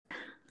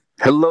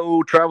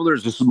Hello,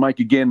 travelers. This is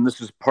Mike again.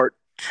 This is part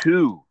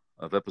two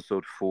of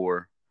episode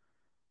 4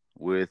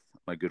 with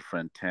my good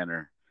friend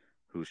Tanner,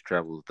 who's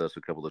traveled with us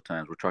a couple of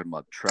times. We're talking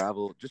about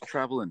travel, just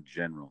travel in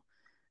general.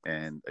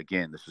 And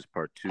again, this is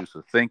part two.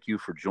 So thank you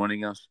for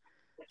joining us.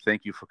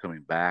 Thank you for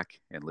coming back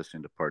and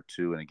listening to part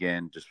two. And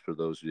again, just for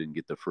those who didn't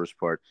get the first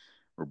part,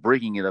 we're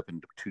breaking it up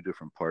into two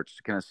different parts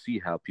to kind of see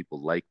how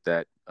people like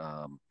that.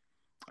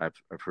 I've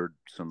heard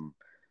some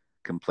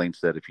complaints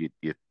that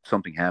if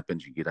something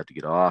happens, you have to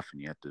get off and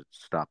you have to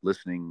stop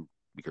listening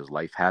because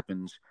life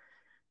happens.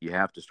 You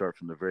have to start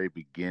from the very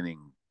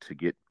beginning to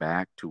get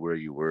back to where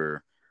you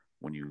were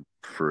when you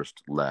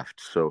first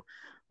left. So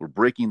we're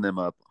breaking them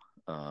up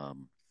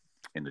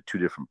into two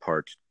different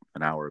parts,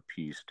 an hour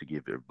apiece, to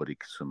give everybody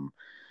some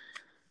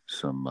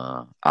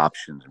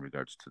options in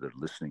regards to their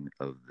listening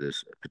of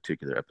this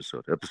particular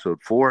episode.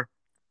 Episode 4,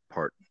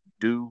 part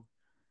 2,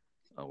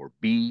 or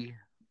B,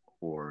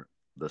 or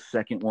the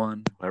second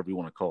one, however you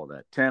want to call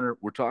that. Tanner,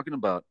 we're talking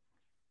about,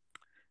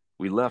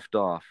 we left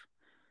off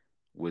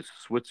with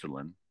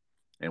Switzerland,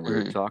 and we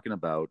were talking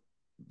about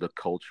the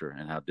culture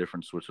and how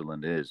different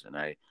Switzerland is. And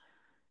I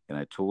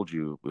told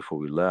you before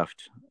we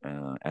left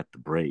at the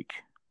break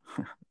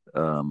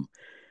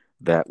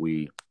that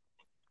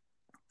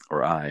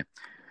I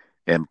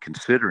am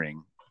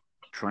considering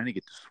trying to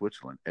get to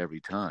Switzerland every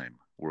time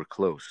we're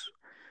close,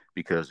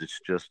 because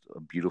it's just a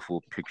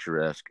beautiful,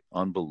 picturesque,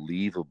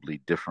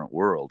 unbelievably different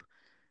world.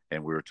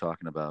 And we were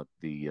talking about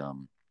these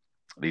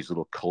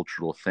little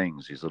cultural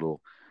things, these little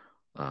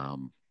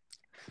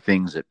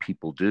things that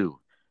people do.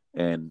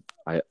 And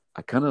I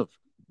kind of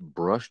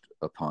brushed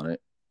upon it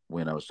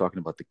when I was talking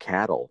about the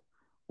cattle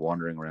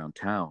wandering around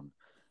town.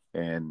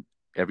 And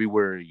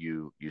everywhere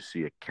you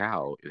see a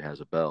cow, it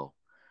has a bell.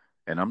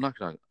 And I'm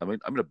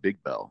a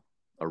big bell,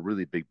 a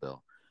really big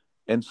bell.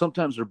 And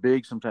sometimes they're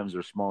big, sometimes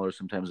they're smaller,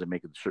 sometimes they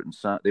make a certain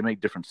sound. They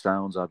make different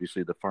sounds.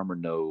 Obviously, the farmer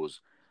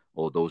knows,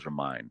 oh, those are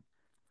mine,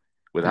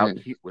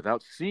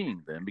 without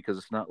seeing them, because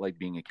it's not like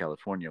being in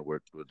California where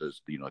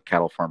there's a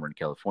cattle farmer in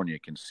California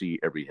can see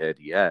every head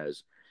he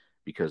has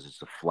because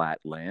it's a flat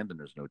land and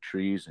there's no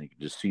trees and you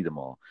can just see them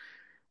all.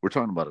 We're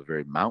talking about a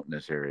very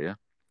mountainous area.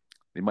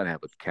 They might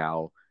have a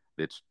cow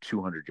that's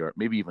 200 yards,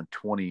 maybe even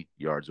 20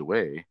 yards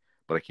away,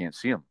 but I can't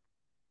see them.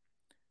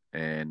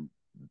 And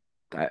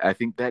I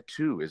think that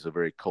too is a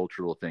very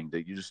cultural thing,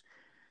 that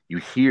you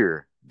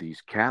hear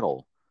these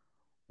cattle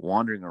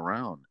wandering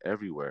around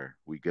everywhere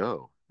we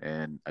go.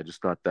 And I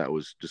just thought that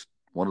was just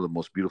one of the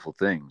most beautiful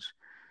things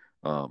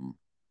um,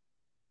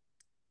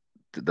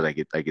 that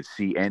I could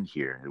see and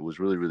hear. It was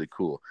really, really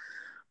cool.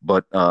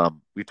 But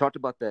we talked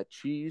about that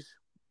cheese.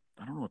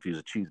 I don't know if he was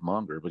a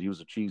cheesemonger, but he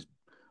was a cheese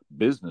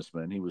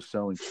businessman. He was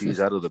selling cheese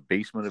out of the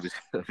basement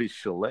of his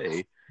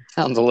chalet.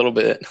 Sounds a little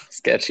bit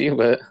sketchy,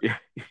 but Yeah,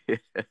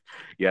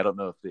 yeah. I don't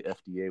know if the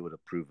FDA would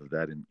approve of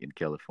that in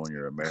California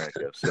or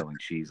America, of selling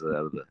cheese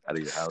out of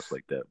your house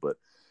like that. But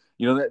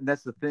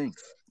that's the thing.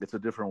 It's a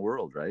different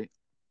world, right?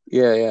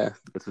 yeah, yeah.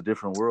 It's a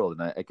different world,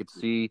 and I could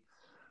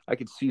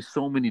see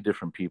so many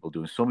different people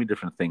doing so many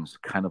different things,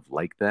 kind of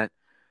like that.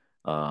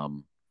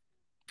 Um,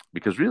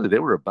 because really, they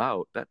were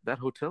about that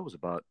hotel was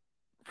about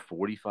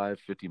 45,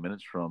 50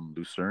 minutes from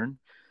Lucerne,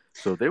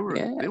 so Yeah,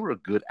 they were a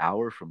good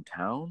hour from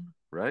town,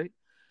 right?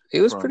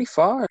 it was pretty From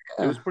far. It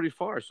Yeah. was pretty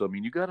far. So I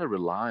mean, you got to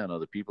rely on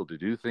other people to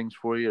do things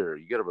for you, or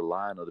you got to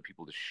rely on other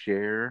people to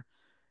share,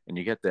 and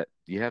you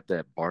have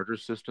that barter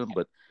system.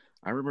 But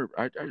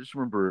I just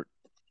remember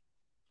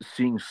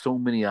seeing so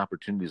many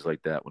opportunities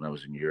like that when I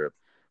was in Europe,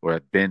 or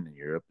I've been in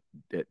Europe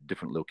at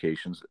different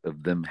locations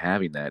of them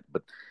having that.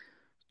 But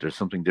there's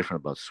something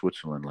different about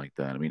Switzerland like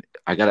that. I mean,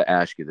 I got to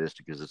ask you this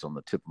because it's on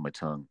the tip of my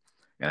tongue,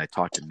 and I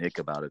talked to Nick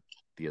about it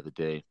the other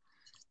day,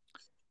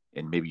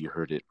 and maybe you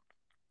heard it.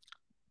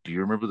 Do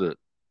you remember the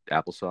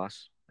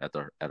applesauce at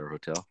our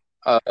hotel?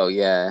 Oh,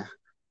 yeah.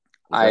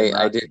 Was that I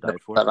not did to know die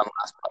that for? on the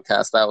last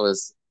podcast. That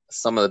was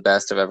some of the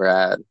best I've ever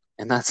had,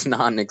 and that's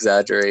not an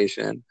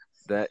exaggeration.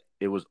 That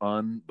it was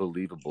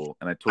unbelievable.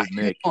 And I I told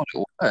didn't Nick, know what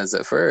it was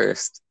at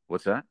first.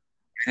 "What's that?"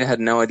 I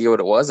had no idea what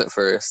it was at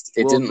first.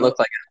 It Well, didn't no, look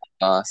like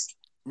sauce.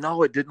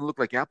 no, it didn't look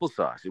like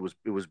applesauce.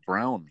 It was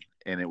brown,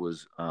 and it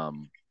was.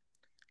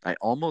 I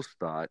almost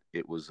thought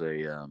it was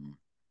a.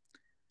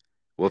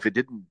 Well, if they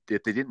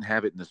didn't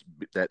have it in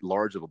that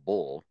large of a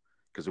bowl,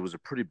 because it was a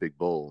pretty big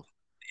bowl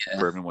Yeah.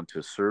 for everyone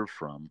to serve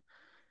from,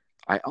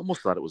 I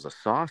almost thought it was a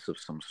sauce of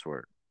some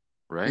sort,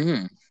 right?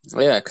 Hmm.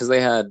 Yeah, because they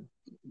had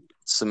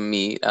some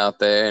meat out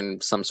there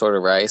and some sort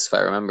of rice, if I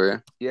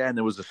remember. Yeah, and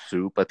there was a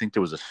soup. I think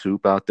there was a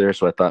soup out there,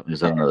 so I thought,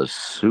 is that Yeah. another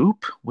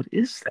soup? What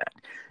is that?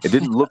 It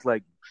didn't look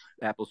like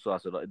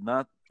applesauce at all.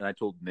 Not, and I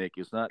told Nick,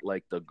 it's not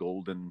like the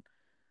golden,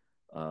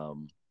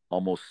 um,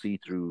 almost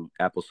see-through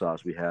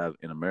applesauce we have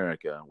in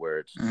America, where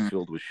it's Mhm.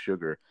 filled with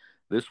sugar.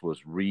 This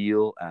was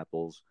real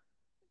apples,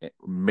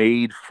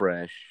 made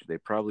fresh. They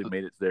probably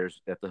made it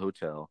theirs at the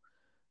hotel,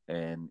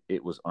 and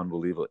it was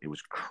unbelievable. It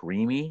was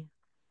creamy,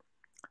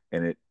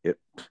 and it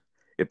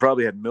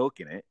probably had milk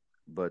in it,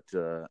 but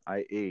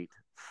I ate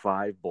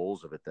 5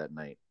 bowls of it that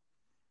night.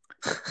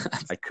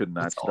 I could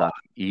not That's a lot. stop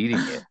eating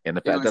it. And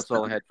the It fact was that's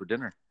all I had for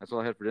dinner. That's all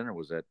I had for dinner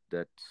was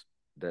that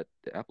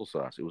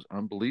applesauce. It was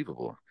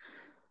unbelievable.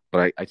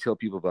 But I tell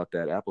people about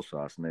that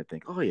applesauce, and they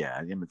think, "Oh yeah,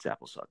 it's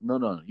applesauce." No,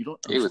 no, no, you don't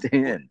it was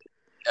understand.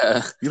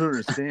 uh, You don't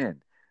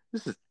understand.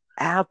 This is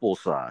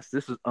applesauce.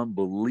 This is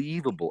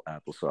unbelievable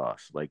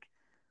applesauce. Like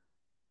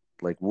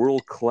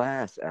world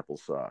class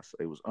applesauce.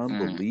 It was mm.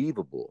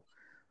 unbelievable.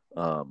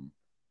 Um,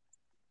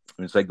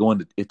 it's like going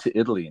to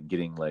Italy and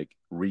getting like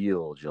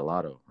real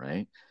gelato,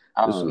 right?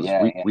 This Oh was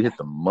yeah, we hit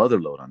the mother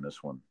load on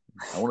this one.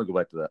 I want to go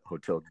back to that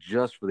hotel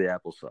just for the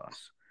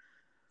applesauce.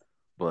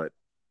 But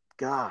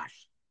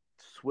gosh,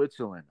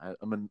 Switzerland,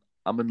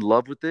 I'm in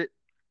love with it.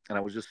 And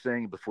I was just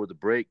saying before the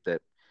break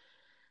that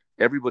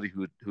everybody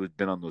who had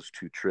been on those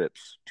two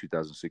trips,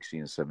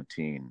 2016 and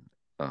 17,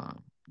 uh,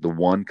 the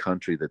one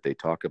country that they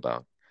talk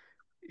about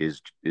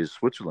is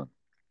Switzerland,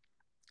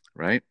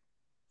 right?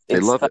 They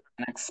it's love the it.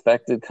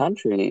 unexpected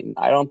country.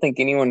 I don't think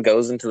anyone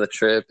goes into the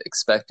trip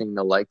expecting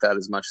to like that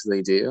as much as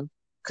they do.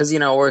 Because,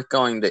 we're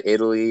going to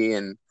Italy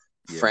and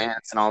Yeah,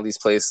 France and all these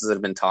places that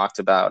have been talked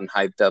about and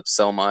hyped up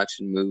so much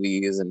in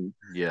movies and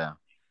yeah.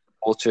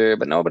 culture,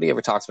 but nobody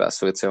ever talks about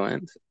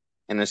Switzerland.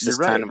 And it's You're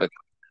just kind right. of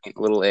a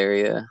little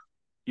area.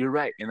 You're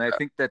right, and I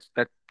think that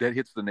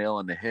hits the nail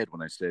on the head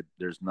when I said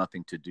there's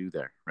nothing to do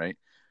there, right?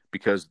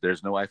 Because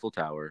there's no Eiffel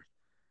Tower,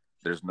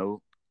 there's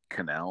no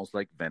canals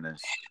like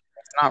Venice.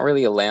 It's not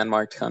really a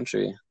landmarked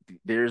country.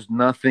 There's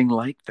nothing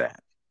like that.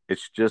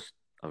 It's just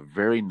a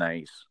very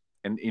nice,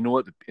 and you know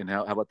what? And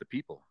how about the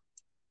people?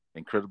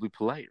 Incredibly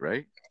polite,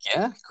 right?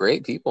 Yeah,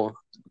 great people,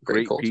 great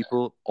Great culture.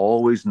 people,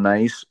 always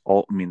nice.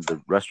 I mean,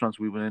 the restaurants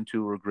we went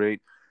into were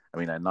great. I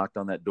mean, I knocked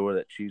on that door,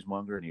 that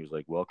cheesemonger, and he was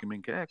like, "Welcoming,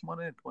 okay, come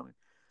on in, come on in."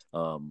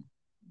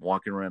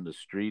 Walking around the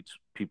streets,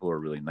 people are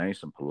really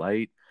nice and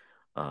polite.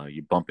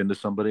 You bump into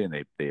somebody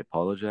and they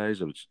apologize.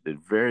 They're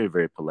very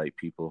very polite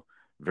people.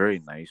 Very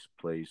nice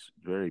place.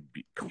 Very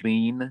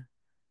clean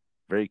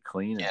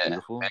and Yeah,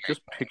 beautiful.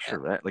 Just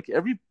picture that. Like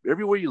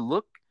everywhere you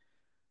look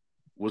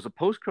was a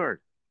postcard,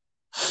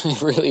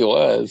 it really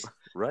was.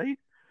 right?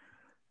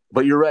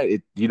 But you're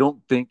right. You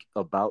don't think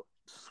about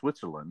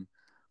Switzerland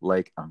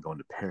like I'm going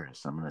to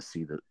Paris. I'm going to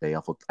see the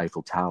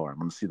Eiffel Tower. I'm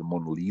going to see the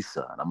Mona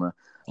Lisa, and I'm going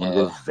to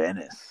go Yeah. to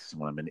Venice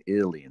when I'm in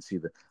Italy and see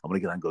the. I'm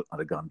going to get on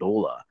a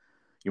gondola.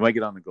 You might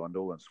get on a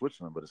gondola in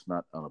Switzerland, but it's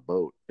not on a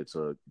boat. It's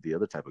the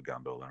other type of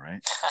gondola,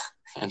 right?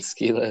 And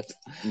ski lift.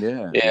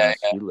 Yeah, get Yeah, on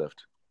a ski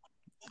lift.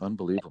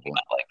 Unbelievable.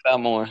 I like that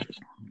more.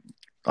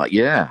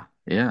 Yeah,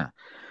 yeah.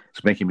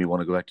 It's making me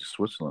want to go back to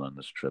Switzerland on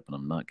this trip, and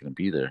I'm not going to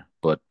be there.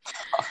 But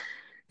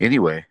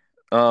anyway,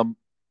 um,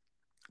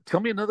 tell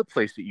me another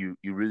place that you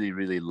really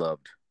really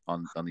loved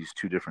on these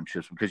two different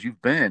trips because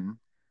you've been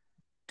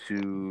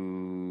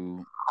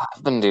to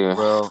I've been doing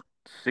well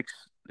six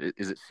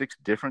is it six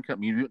different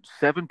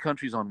seven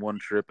countries on one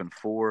trip and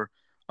four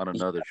on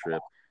another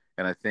trip,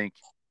 and I think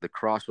the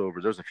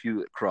crossover there's a few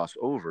that cross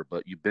over,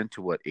 but you've been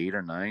to what, eight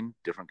or nine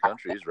different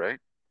countries, right?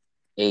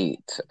 8.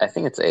 I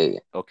think it's 8.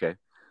 Okay.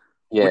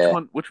 Yeah,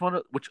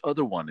 Which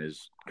other one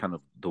is kind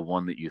of the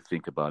one that you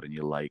think about and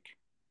you like?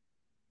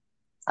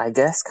 I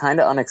guess kind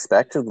of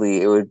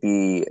unexpectedly it would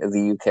be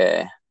the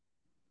UK.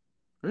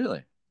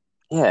 Really?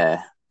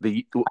 Yeah, What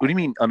do you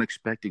mean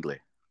unexpectedly?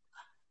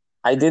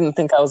 I didn't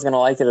think I was going to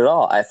like it at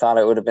all. I thought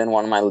it would have been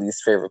one of my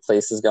least favorite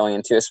places going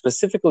into it,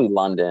 specifically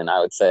London. I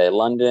would say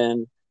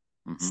London,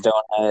 Hmm.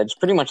 Stonehenge,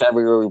 pretty much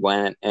everywhere we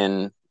went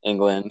in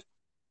England.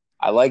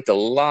 I liked a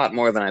lot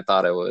more than I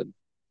thought I would.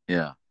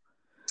 Yeah.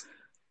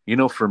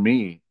 For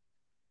me,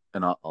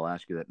 and I'll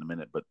ask you that in a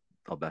minute, but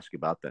I'll ask you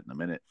about that in a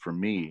minute. For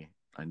me,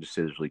 I can just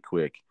say this really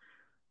quick.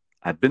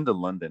 I've been to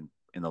London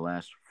in the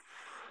last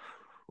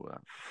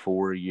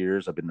 4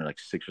 years. I've been there like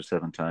 6 or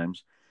 7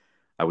 times.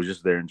 I was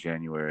just there in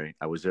January.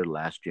 I was there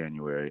last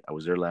January. I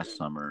was there last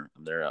summer.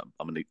 I'm there.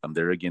 I'm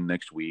there again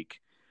next week.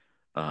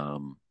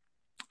 Um,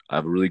 I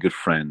have a really good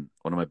friend.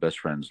 One of my best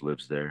friends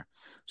lives there.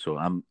 So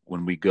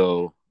when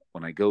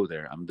I go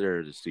there, I'm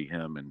there to see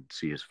him and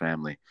see his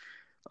family.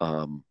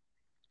 Um,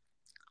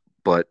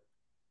 but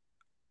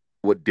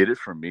what did it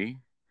for me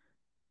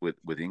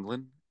with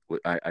England?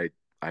 I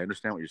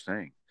understand what you're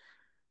saying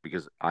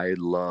because I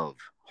love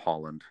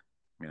Holland.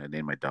 I mean, I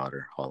named my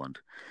daughter Holland.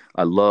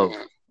 I love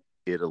Mhm.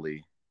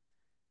 Italy,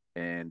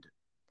 and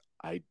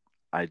I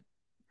I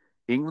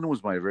England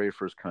was my very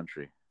first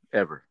country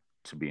ever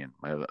to be in.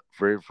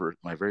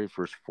 My very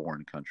first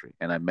foreign country,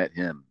 and I met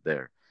him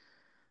there.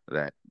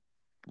 That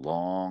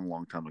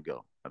long time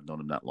ago. I've known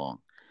him that long.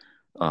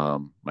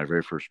 My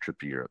very first trip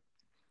to Europe,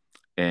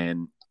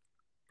 and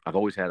I've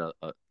always had a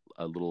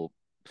little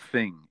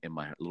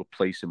a little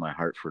place in my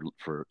heart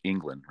for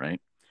England,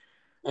 right?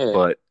 Yeah.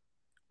 But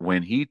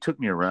when he took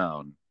me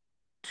around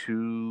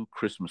 2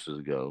 Christmases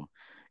ago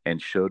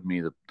and showed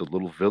me the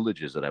little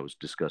villages that I was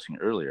discussing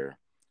earlier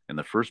in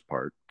the first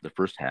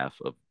half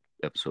of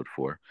episode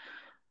 4,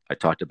 I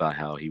talked about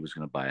how he was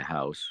going to buy a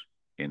house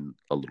in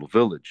a little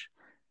village.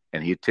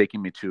 And he had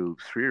taken me to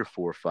 3 or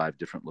 4 or 5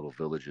 different little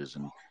villages,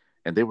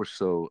 and they were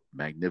so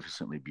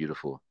magnificently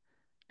beautiful.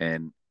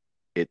 And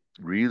it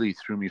really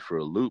threw me for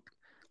a loop.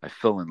 I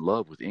fell in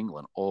love with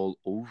England all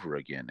over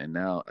again. And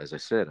now, as I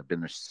said, I've been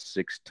there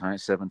 6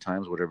 times, 7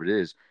 times, whatever it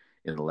is,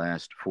 in the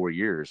last 4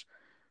 years,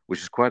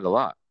 which is quite a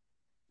lot.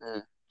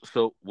 Mm.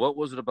 So, what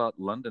was it about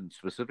London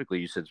specifically?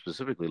 You said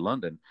specifically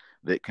London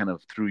that kind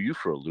of threw you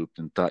for a loop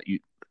and thought you,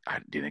 I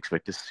didn't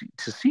expect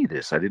to see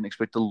this. I didn't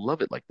expect to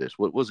love it like this.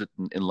 What was it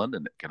in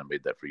London that kind of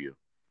made that for you?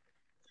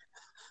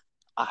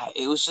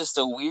 It was just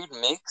a weird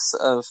mix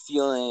of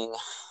feeling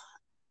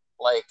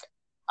like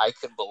I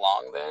could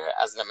belong there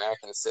as an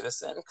American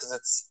citizen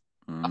because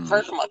I've Mm,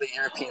 heard from other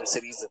European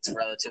cities it's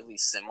relatively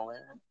similar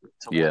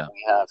to what yeah,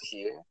 we have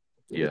here.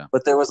 yeah,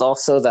 But there was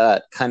also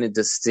that kind of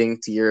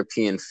distinct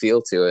European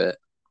feel to it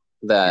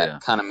that yeah,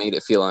 kind of made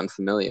it feel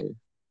unfamiliar.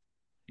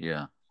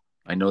 yeah.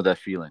 I know that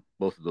feeling.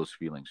 Both of those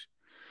feelings.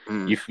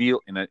 Mm. You feel,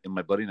 and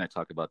my buddy and I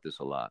talk about this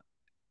a lot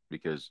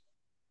because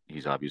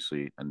he's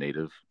obviously a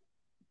native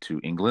to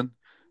England.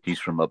 He's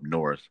from up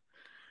north,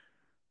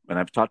 and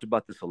I've talked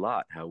about this a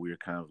lot. How we're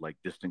kind of like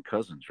distant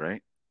cousins,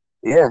 right?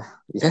 Yeah,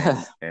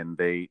 yeah, And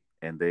they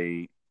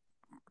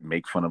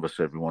make fun of us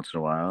every once in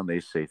a while, and they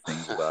say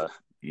things about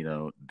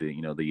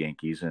the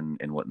Yankees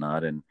and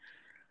whatnot, and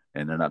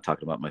they're not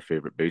talking about my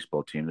favorite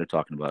baseball team. They're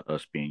talking about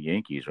us being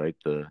Yankees, right?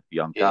 The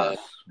yeah. Yankas,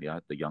 yeah,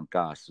 the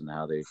Yankas, and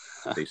how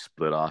they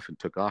split off and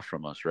took off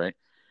from us, right?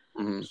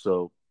 Mhm.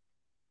 So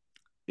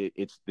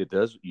it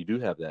does, you do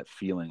have that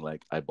feeling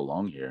like I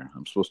belong here.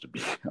 I'm supposed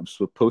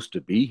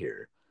to be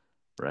here,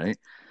 right?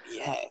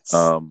 Yeah,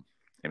 Um,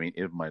 I mean,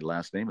 if my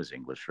last name is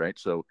English, right?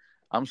 So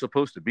I'm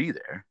supposed to be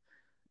there.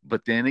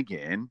 But then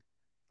again,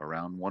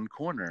 around one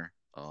corner,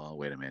 oh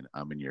wait a minute,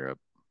 I'm in Europe,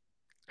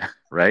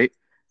 right?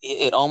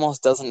 it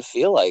almost doesn't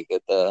feel like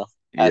it though.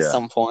 At Yeah,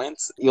 some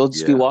points, you'll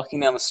just be yeah, walking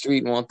down the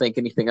street and won't think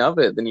anything of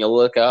it. Then you'll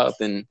look up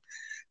and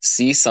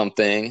see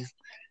something,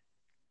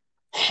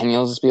 and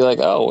you'll just be like,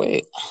 "Oh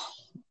wait,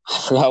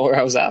 I forgot where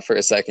I was at for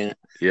a second."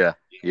 yeah,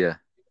 yeah,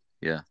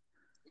 yeah.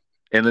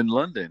 And then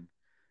London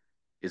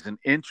is an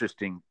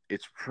interesting.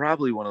 It's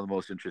probably one of the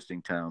most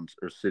interesting towns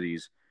or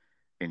cities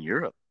in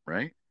Europe,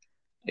 right?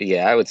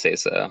 Yeah, I would say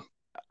so.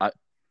 I,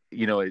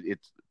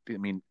 it's. I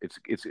mean, it's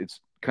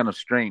kind of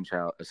strange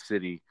how a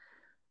city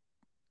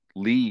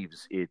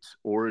leaves its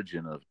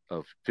origin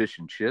of fish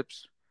and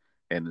chips,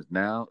 and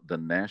now the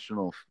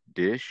national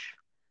dish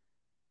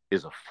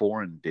is a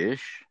foreign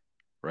dish,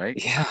 right?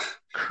 Yeah,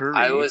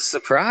 I Curry, was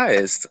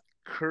surprised.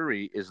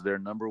 curry is their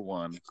number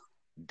one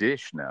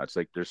dish now. It's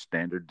like their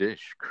standard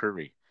dish,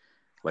 curry.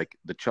 Like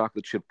the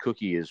chocolate chip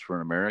cookie is for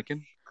an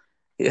American.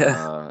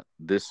 Yeah,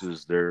 This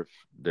is their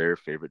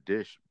favorite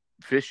dish.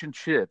 Fish and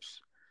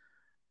chips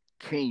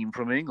came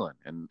from England,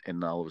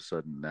 and all of a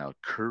sudden now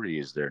curry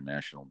is their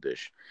national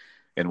dish.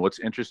 And what's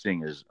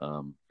interesting is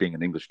being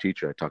an English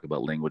teacher, I talk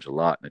about language a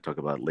lot, and I talk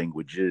about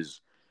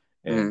languages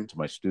and mm. to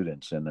my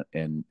students,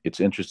 and it's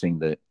interesting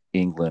that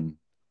England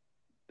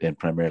and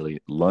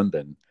primarily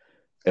London,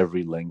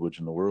 every language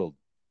in the world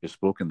is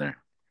spoken there.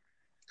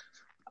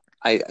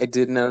 I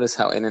did notice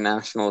how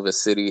international of a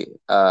city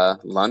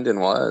London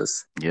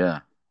was.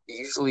 Yeah,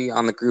 Usually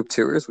on the group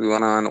tours we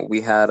went on,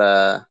 we had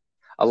a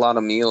lot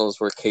of meals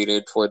were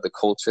catered toward the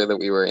culture that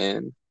we were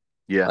in.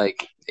 yeah,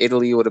 Like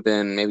Italy would have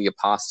been maybe a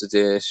pasta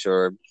dish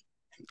or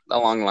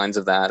along the lines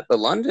of that. But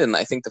London,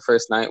 I think the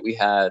first night we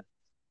had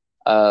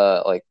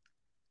like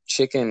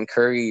chicken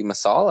curry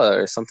masala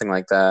or something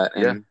like that,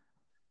 yeah, and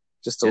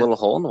just a yeah, little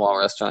hole in the wall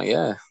restaurant.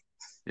 Yeah,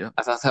 yeah.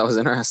 I thought that was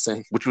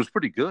interesting. Which was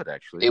pretty good,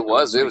 actually. It That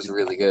was a was. It pretty was good.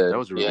 really That good.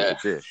 was a really Yeah,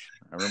 good dish.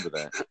 I remember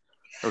that.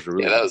 That was a yeah,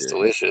 really that good was dish.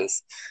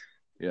 delicious.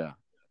 Yeah.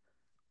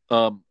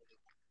 Um,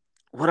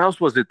 what else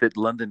was it that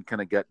London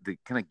kind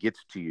of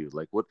gets to you?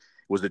 Like, what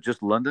was it?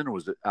 Just London, or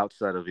was it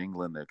outside of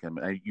England? That kind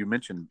of, you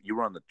mentioned you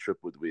were on the trip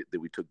that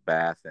we took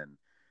Bath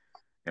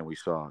and we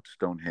saw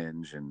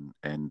Stonehenge and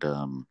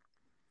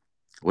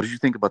what did you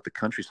think about the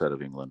countryside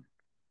of England?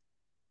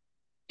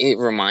 It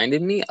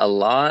reminded me a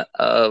lot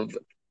of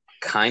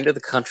kind of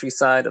the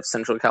countryside of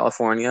Central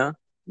California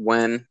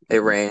when it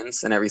Mm-hmm.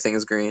 rains and everything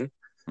is green.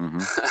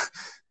 Mm-hmm.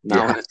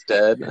 Not Yeah, when it's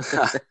dead.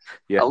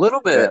 yeah. A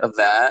little bit That of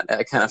that.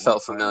 I kind that of one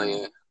felt time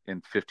familiar.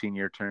 in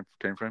 15-year time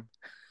frame.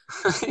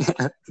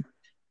 Yeah,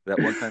 That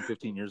one time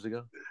 15 years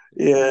ago.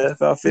 yeah,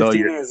 about No,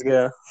 15 years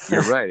ago.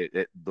 you're right.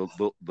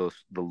 The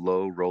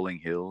low rolling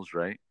hills,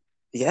 right?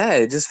 Yeah,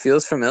 it just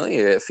feels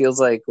familiar. It feels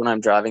like when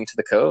I'm driving to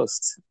the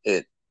coast,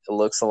 it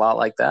looks a lot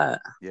like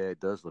that. Yeah, it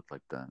does look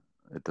like that.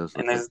 It does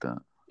And look like there's that.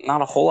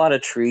 not a whole lot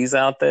of trees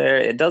out there.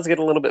 It does get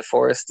a little bit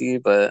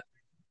foresty, but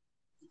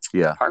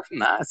Yeah, apart from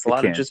that, it's a it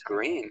lot of can. just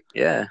green.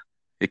 Yeah.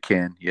 It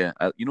can. Yeah.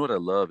 You know what I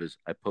love is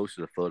I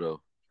posted a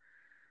photo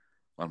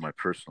on my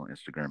personal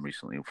Instagram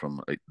recently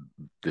from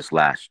this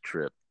last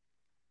trip,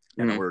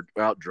 and Mm. we're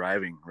out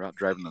driving. We're out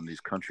driving on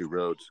these country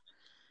roads,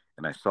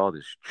 and I saw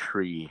this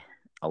tree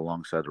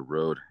alongside the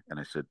road, and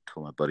I said,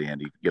 "Told my buddy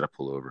Andy, you gotta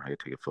pull over. I gotta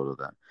take a photo of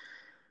that."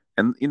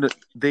 And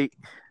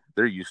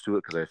they're used to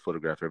it because I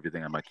photograph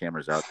everything, and my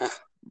camera's out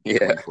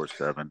Yeah.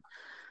 24/7.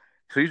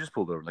 So he just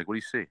pulled over, like, "What do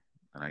you see?"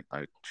 And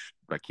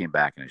I came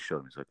back and I showed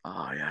him. He's like,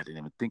 "Oh yeah, I didn't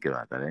even think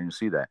about that. I didn't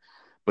see that."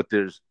 But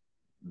there's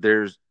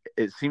there's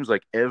it seems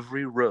like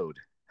every road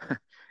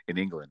in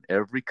England,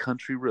 every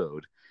country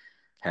road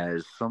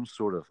has some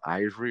sort of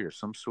ivory or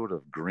some sort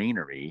of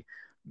greenery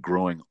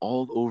growing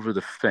all over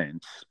the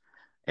fence,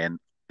 and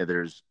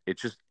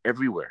it's just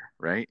everywhere,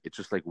 right? It's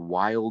just like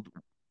wild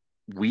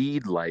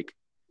weed like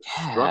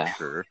Yeah.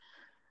 structure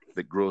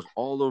that grows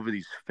all over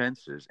these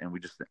fences, and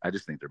I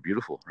just think they're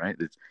beautiful, right?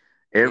 It's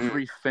Mm.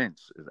 every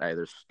fence is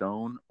either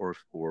stone or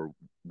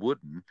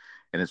wooden,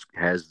 and it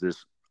has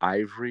this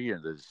ivory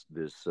and this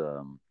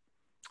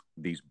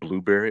these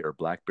blueberry or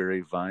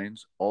blackberry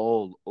vines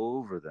all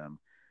over them,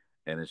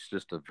 and it's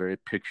just a very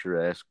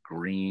picturesque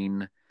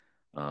green,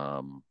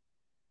 um,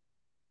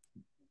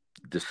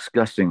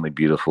 disgustingly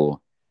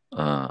beautiful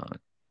uh,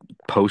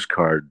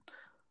 postcard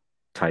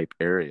type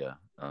area.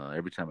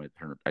 Every time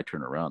I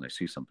turn around, I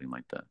see something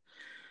like that.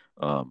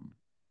 Um,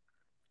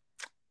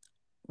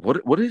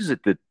 what is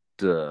it that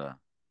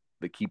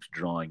keeps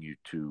drawing you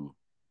to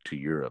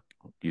Europe?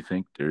 Do you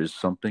think there is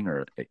something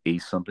or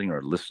something or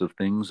a list of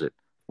things that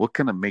what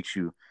kind of makes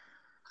you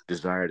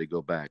desire to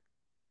go back?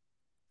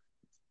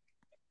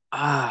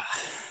 Ah,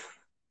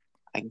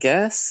 I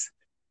guess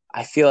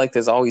I feel like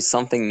there's always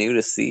something new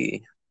to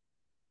see,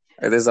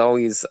 or there's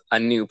always a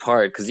new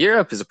part. Because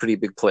Europe is a pretty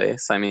big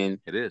place. I mean,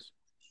 It is,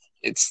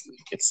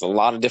 it's a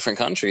lot of different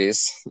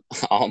countries,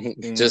 all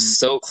and just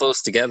so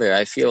close together.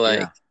 I feel like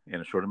yeah,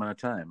 in a short amount of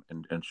time,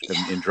 and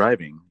in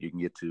driving, you can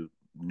get to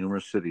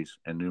numerous cities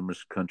and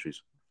numerous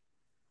countries.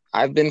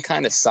 I've been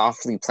kind of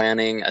softly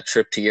planning a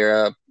trip to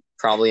Europe,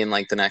 probably in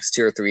like the next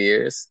 2 or 3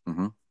 years.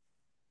 Hmm.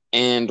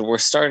 And we're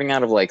starting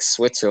out of like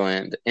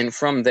Switzerland, and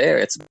from there,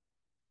 it's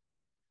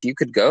you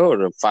could go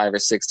to 5 or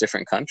 6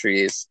 different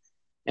countries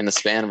in the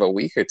span of a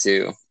week or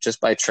two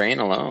just by train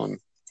alone. And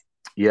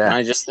Yeah,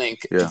 I just think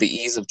yeah, the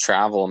ease of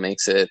travel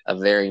makes it a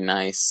very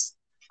nice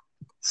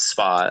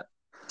spot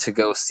to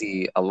go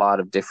see a lot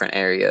of different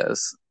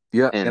areas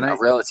yeah. in And a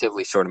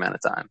relatively short amount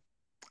of time.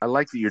 I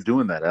like that you're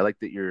doing that. I like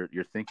that you're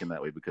thinking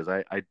that way because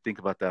I think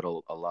about that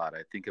a lot.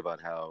 I think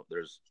about how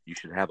you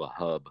should have a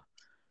hub,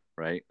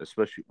 right?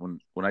 Especially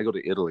when I go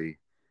to Italy,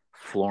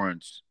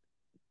 Florence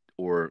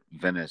or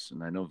Venice,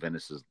 and I know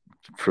Venice is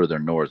further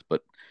north,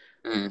 but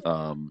Mm,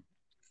 um,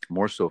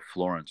 more so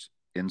Florence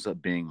ends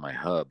up being my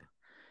hub,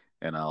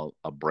 and I'll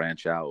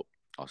branch out.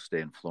 I'll stay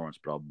in Florence,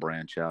 but I'll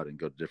branch out and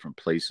go to different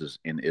places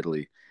in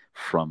Italy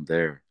from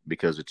there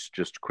because it's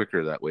just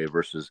quicker that way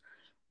versus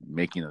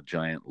making a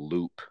giant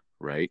loop,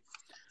 right?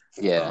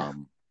 yeah.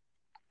 Um,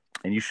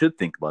 and you should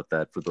think about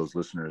that for those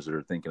listeners that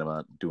are thinking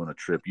about doing a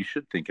trip. You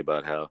should think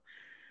about how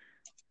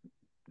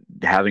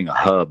having a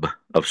hub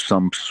of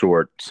some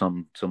sort,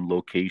 some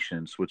location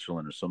in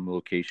Switzerland or some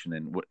location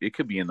in it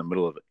could be in the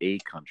middle of a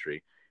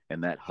country,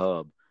 and that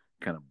hub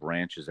kind of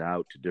branches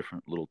out to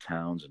different little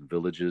towns and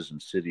villages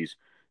and cities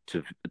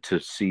to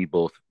see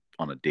both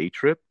on a day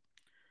trip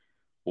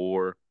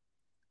or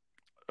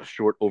a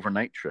short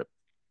overnight trip.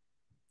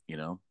 You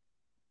know,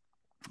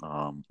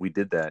 we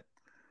did that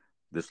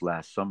this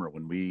last summer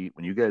when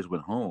you guys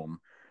went home.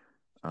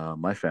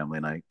 My family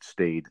and I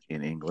stayed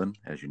in England,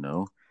 as you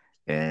know,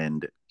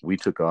 and we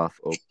took off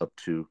up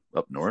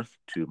north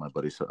to my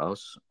buddy's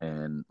house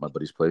and my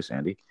buddy's place,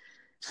 Andy.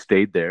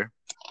 Stayed there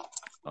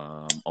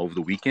over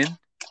the weekend,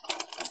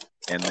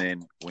 and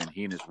then when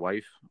he and his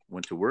wife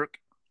went to work,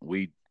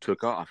 we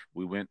took off.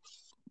 We went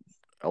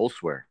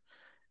elsewhere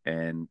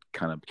and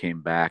kind of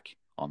came back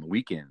on the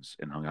weekends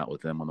and hung out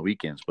with them on the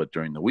weekends. But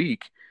during the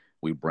week,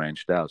 we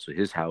branched out. So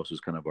his house was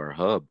kind of our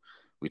hub.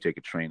 We take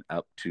a train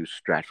up to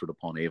Stratford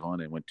upon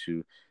Avon and went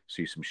to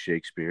see some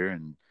Shakespeare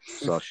and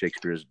saw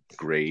Shakespeare's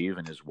grave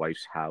and his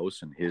wife's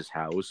house and his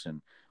house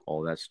and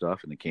all that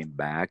stuff. And then came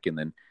back and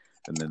then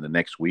the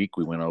next week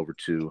we went over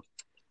to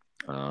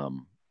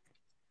um,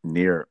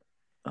 near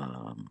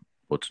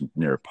what's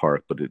near a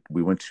park, but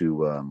we went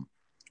to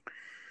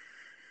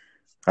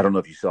I don't know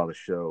if you saw the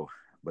show,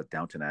 but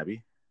Downton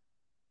Abbey.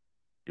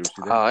 You ever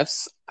see that? Oh,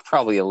 it's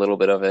probably a little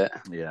bit of it.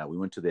 Yeah, we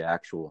went to the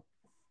actual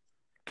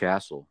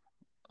castle.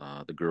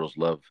 The girls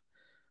love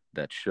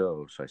that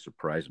show, so I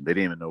surprised them. They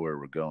didn't even know where we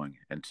were going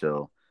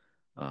until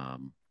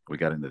we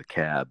got into the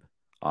cab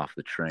off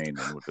the train.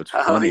 And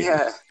Oh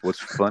yeah. what's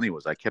funny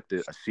was I kept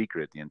it a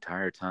secret the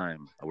entire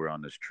time we were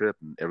on this trip,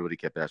 and everybody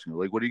kept asking me,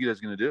 like, "What are you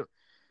guys going to do?"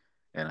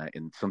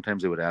 And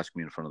sometimes they would ask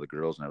me in front of the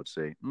girls, and I would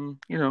say,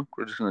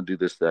 we're just going to do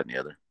this, that, and the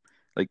other.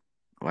 Like,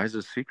 why is it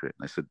a secret?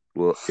 And I said,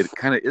 well, it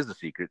kind of is a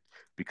secret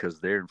because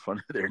they're in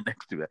front of, they're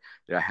next to it.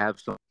 I have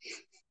something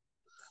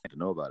to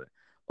know about it.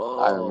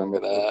 I remember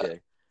Oh, that. okay.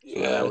 So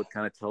then I Yeah. would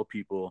kind of tell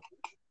people,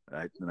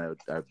 I'd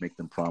make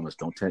them promise,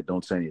 don't say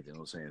anything,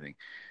 don't say anything.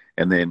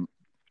 And then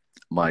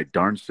my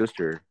darn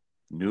sister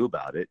knew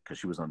about it because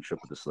she was on a trip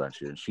with us last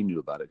year, and she knew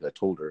about it. I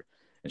told her,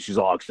 and she's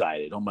all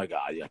excited. Oh my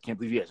god, I can't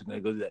believe you guys are gonna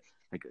go do that.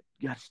 Like,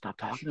 you gotta stop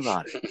talking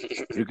about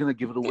it. You're gonna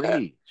give it Yeah.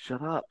 away.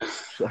 Shut up,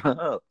 shut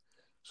up.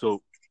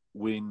 So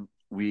when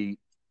we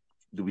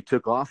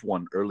took off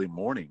one early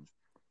morning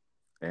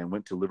and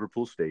went to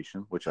Liverpool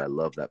Station, which I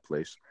love that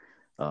place.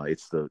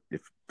 It's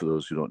if for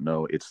those who don't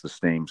know, it's the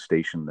same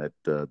station that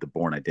the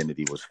Bourne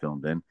Identity was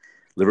filmed in,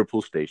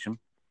 Liverpool Station.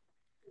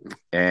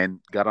 and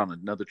got on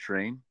another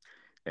train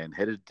and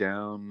headed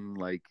down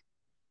like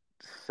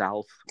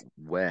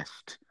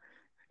southwest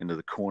into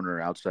the corner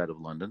outside of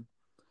London.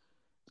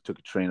 Took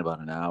a train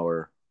about an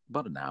hour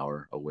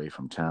away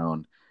from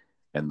town,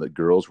 and the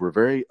girls were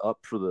very up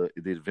for the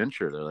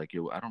adventure. They're like,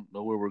 "Yo, I don't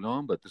know where we're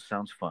going, but this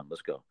sounds fun.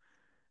 Let's go."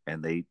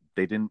 And they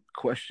didn't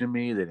question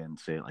me. They didn't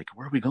say like,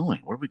 "Where are we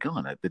going? Where are we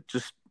going?" They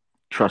just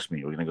trust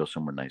me. We're gonna go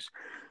somewhere nice.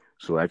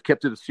 So I've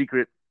kept it a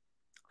secret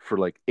for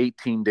like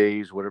 18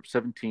 days, whatever,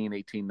 17,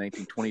 18,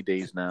 19, 20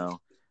 days now,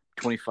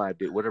 25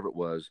 days, whatever it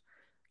was,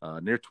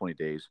 near 20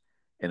 days.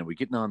 And we're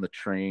getting on the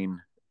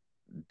train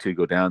to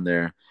go down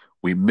there.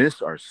 We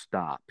miss our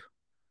stop,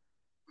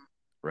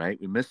 right?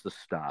 We missed the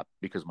stop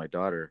because my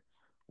daughter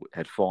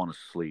had fallen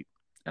asleep.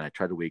 And I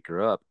tried to wake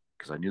her up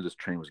because I knew this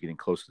train was getting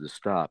close to the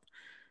stop.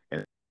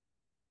 And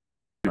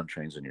on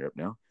trains in Europe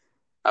now,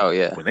 Oh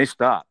yeah. when they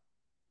stop,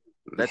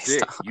 that's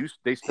it.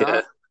 They stop,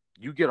 Yeah.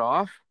 you get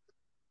off,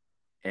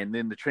 and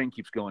then the train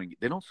keeps going.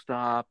 They don't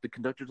stop. The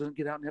conductor doesn't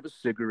get out and have a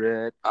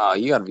cigarette. Oh,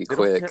 you gotta be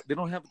quick. They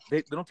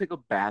don't take a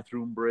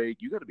bathroom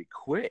break. You got to be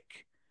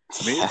quick.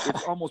 I mean,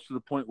 it's almost to the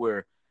point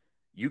where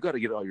you got to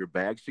get all your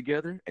bags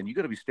together, and you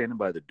got to be standing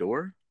by the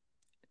door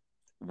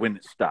when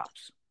it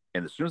stops.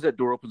 And as soon as that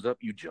door opens up,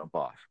 you jump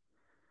off.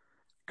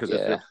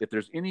 Because if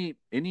there's any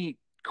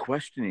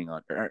questioning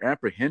on or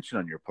apprehension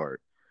on your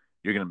part,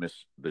 you're gonna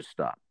miss this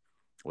stop.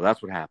 Well,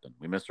 that's what happened.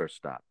 We missed our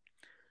stop,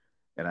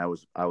 and I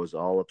was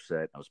all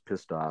upset. I was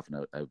pissed off,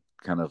 and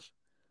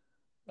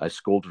I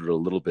scolded her a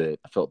little bit.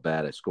 I felt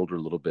bad. I scolded her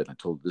a little bit. And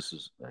I told her, this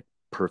is a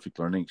perfect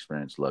learning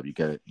experience, love. You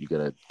gotta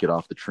get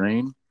off the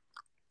train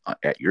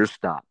at your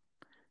stop.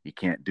 You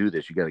can't do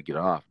this. You got to get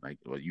off. Like,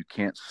 well, you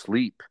can't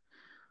sleep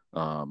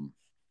on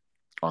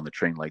the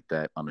train like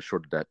that, on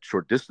that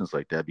short distance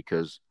like that,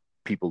 because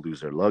people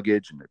lose their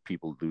luggage and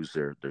people lose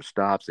their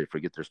stops. They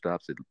forget their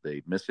stops.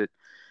 They miss it.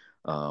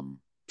 Um,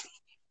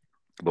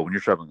 but when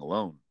you're traveling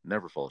alone,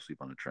 never fall asleep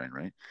on a train,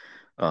 right?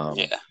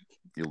 Yeah.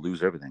 You'll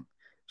lose everything.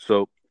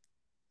 So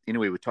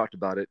anyway, we talked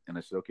about it, and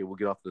I said, okay, we'll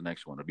get off to the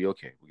next one. It'll be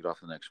okay. We'll get off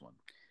to the next one.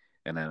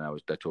 And then I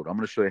told her, I'm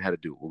going to show you how to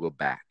do it. We'll go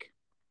back.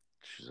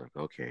 She's like,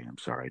 okay, I'm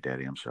sorry,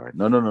 Daddy. I'm sorry.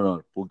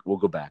 No. We'll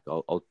go back.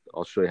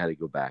 I'll show you how to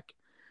go back.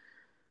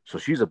 So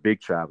she's a big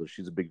traveler.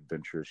 She's a big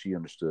adventurer. She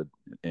understood,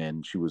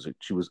 and she was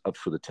up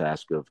for the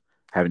task of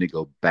having to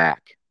go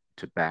back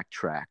to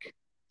backtrack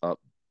up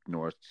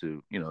north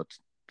to, it's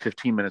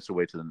 15 minutes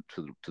away to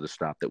the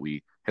stop that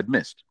we had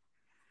missed.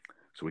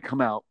 So we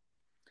come out,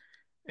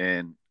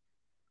 and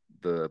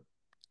the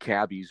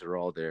cabbies are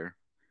all there.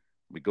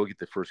 We go get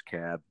the first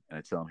cab, and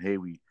I tell them, hey,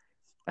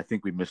 I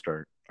think we missed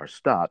our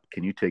stop.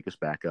 Can you take us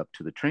back up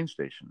to the train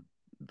station,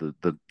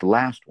 the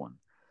last one?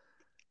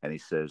 And he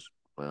says,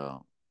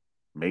 well,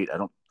 mate, I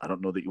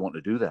don't know that you want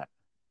to do that.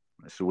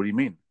 I said, what do you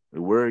mean?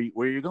 Where are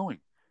you going?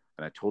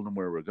 And I told him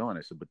where we're going.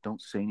 I said, but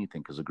don't say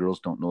anything because the girls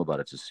don't know about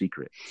it. It's a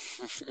secret.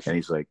 And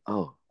he's like,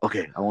 oh,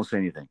 okay, I won't say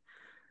anything.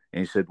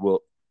 And he said,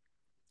 well,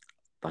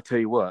 I'll tell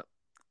you what,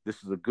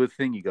 this is a good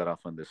thing you got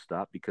off on this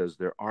stop because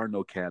there are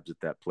no cabs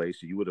at that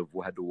place. So you would have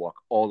had to walk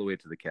all the way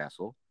to the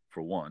castle,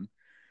 for one.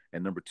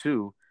 And number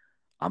two,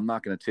 I'm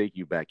not going to take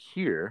you back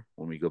here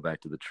when we go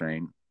back to the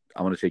train.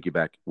 I'm going to take you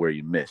back where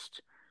you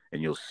missed,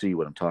 and you'll see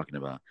what I'm talking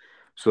about.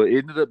 So it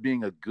ended up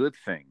being a good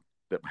thing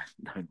that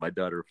my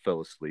daughter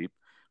fell asleep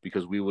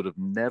because we would have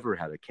never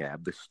had a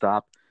cab.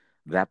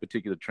 That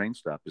particular train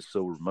stop is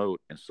so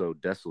remote and so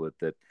desolate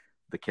that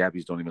the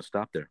cabbies don't even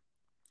stop there.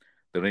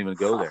 They don't even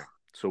go there.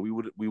 So we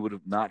would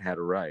have not had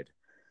a ride.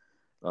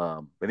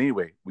 But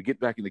anyway, we get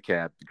back in the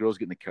cab. The girls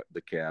get in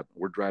the cab.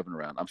 We're driving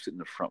around. I'm sitting in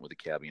the front with the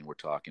cabbie, and we're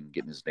talking,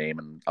 getting his name,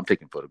 and I'm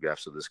taking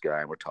photographs of this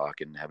guy, and we're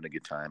talking, having a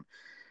good time.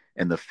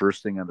 And the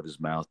first thing out of his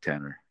mouth,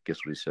 Tanner, guess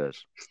what he says?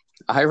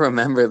 I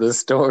remember the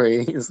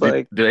story. He's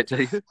like, did I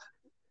tell you?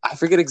 I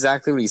forget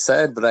exactly what he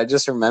said, but I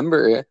just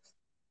remember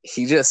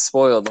he just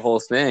spoiled the whole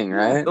thing,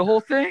 right? The whole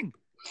thing.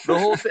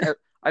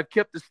 I've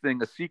kept this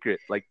thing a secret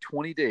like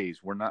 20 days.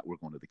 We're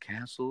going to the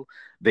castle.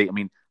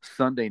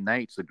 Sunday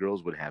nights the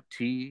girls would have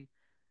tea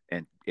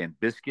and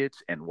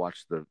biscuits and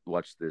watch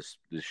this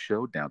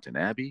show, Downton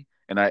Abbey.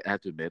 And I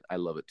have to admit, I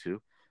love it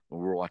too.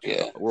 When we're watching,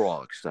 we're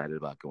all excited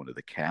about going to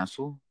the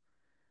castle,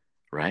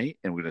 right?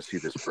 And we're going to see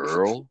this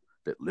Earl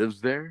that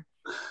lives there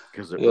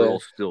because the Earl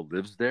still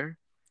lives there,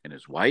 and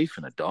his wife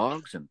and the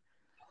dogs. And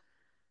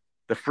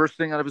the first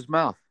thing out of his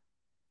mouth,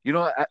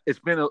 it's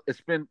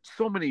been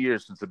so many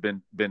years since I've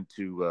been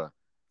to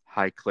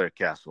Highclere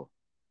Castle.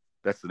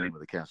 That's the name of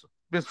the castle.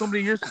 It's been so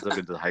many years since I've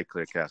been to the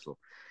Highclere Castle.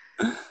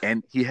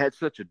 And he had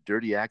such a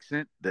dirty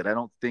accent that I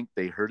don't think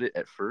they heard it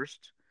at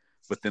first,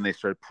 but then they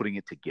started putting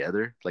it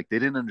together. Like they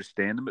didn't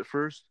understand him at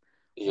first,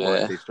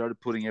 but they started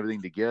putting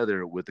everything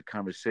together with the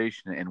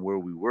conversation and where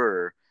we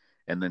were.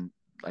 And then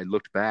I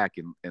looked back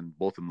and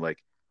both of them like,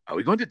 are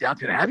we going to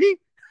Downton Abbey?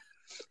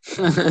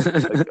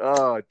 Like,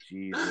 oh,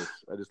 Jesus.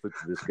 I just looked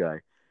at this guy.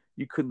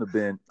 You couldn't have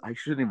been, I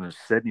shouldn't even have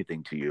said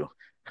anything to you.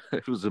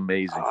 It was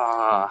amazing.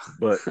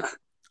 But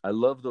I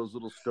love those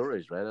little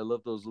stories, right? I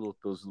love those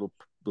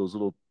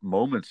little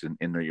moments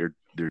in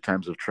your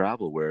times of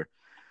travel where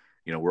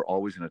we're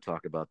always going to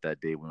talk about that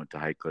day we went to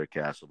Highclere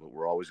Castle, but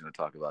we're always going to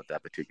talk about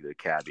that particular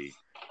cabbie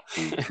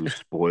who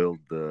spoiled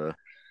the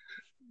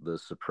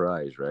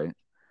surprise, right?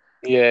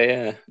 Yeah,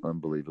 yeah.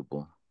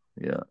 Unbelievable.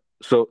 Yeah.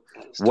 So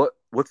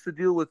what's the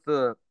deal with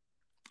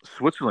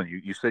Switzerland?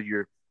 You said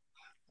you're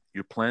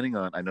planning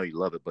on. I know you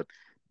love it, but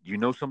you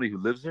know somebody who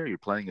lives there. You're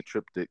planning a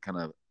trip that kind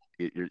of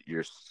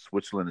your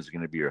Switzerland is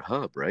going to be your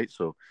hub, right?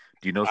 So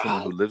do you know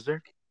someone Uh, who lives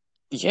there?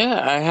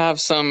 yeah, I have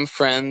some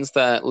friends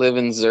that live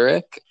in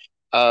Zurich.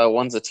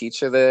 One's a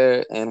teacher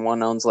there, and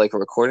one owns like a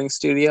recording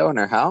studio in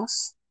her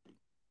house.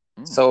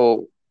 Mm,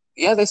 So,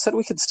 yeah, they said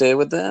we could stay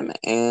with them,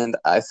 and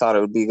I thought it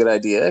would be a good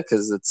idea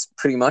because it's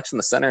pretty much in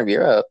the center of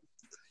Europe,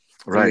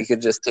 and we right.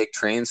 could just take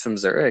trains from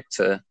Zurich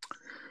to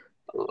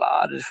a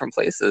lot of different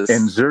And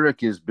places.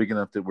 Zurich is big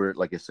enough that we're,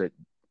 like I said,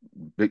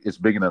 it's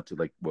big enough to,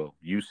 like, well,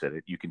 you said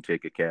it. You can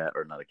take a cab,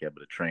 or not a cab,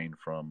 but a train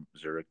from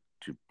Zurich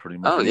to pretty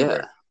much Oh, yeah.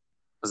 anywhere.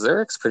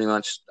 Zurich's pretty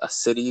much a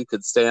city you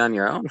could stay on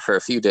your own for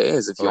a few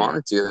days if you Oh yeah.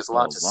 wanted to. There's a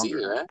lot Oh, to see,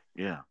 longer. right?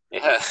 Yeah.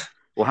 Yeah.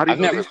 Well, how do you I've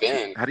know never these?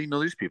 been. How do you know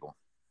these people?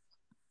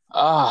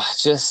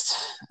 Just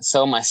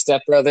so my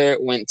stepbrother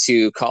went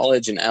to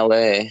college in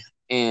LA,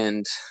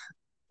 and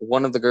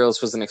one of the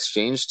girls was an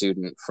exchange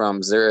student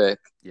from Zurich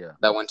Yeah.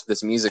 that went to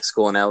this music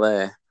school in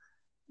LA,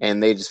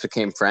 and they just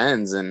became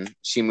friends, and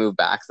she moved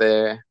back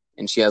there,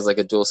 and she has like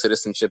a dual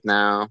citizenship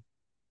now.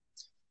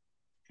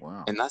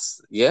 Wow. And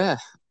that's, yeah.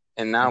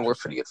 And now we're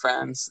pretty Interesting. good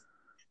friends.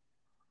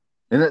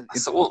 And that,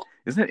 So, well,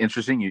 isn't it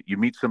interesting? You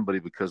meet somebody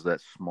because of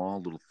that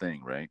small little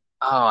thing, right?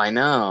 I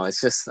know. It's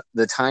just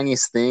the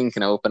tiniest thing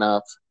can open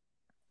up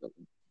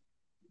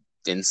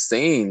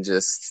insane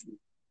just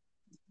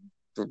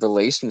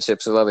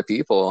relationships with other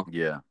people.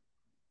 Yeah.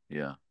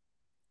 Yeah.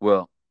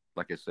 Well,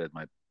 like I said,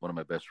 my one of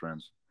my best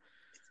friends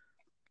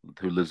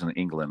who lives in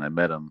England, I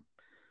met him,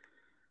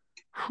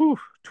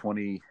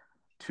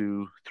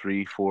 22,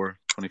 3, 4,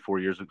 24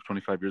 years ago,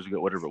 25 years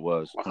ago, whatever it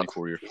was, Wow.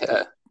 24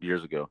 Yeah.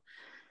 years ago.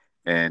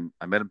 And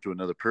I met him through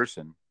another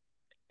person,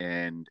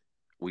 and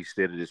we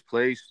stayed at his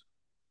place,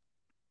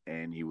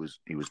 and he was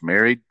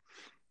married,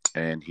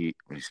 and he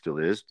still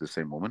is the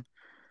same woman,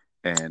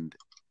 and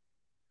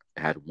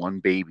had one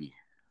baby,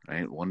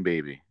 right? One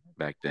baby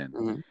back then.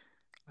 Mhm.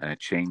 And I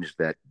changed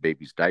that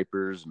baby's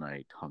diapers, and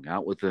I hung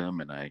out with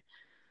him, and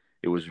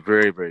it was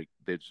very, very,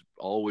 they just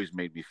always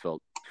made me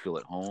feel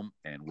at home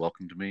and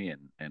welcomed me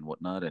and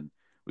whatnot. And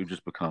we've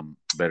just become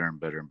better and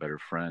better and better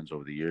friends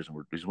over the years.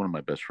 And he's one of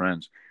my best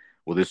friends.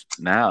 Well,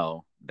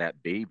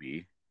 that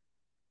baby,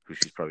 who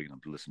she's probably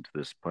going to listen to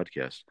this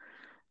podcast,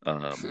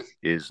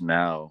 is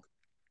now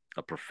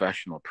a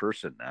professional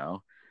person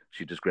now.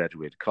 She just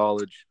graduated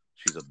college.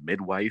 She's a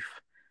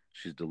midwife.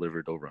 She's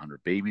delivered over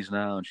 100 babies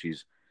now, and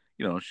she's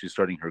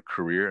starting her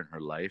career and her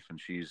life. And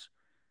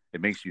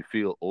it makes you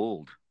feel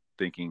old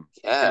thinking,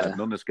 man, I've Yeah.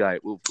 known this guy.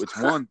 Well, it's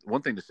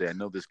one thing to say I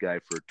know this guy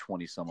for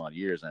 20 some odd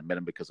years, and I met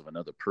him because of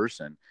another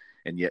person,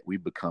 and yet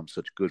we've become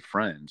such good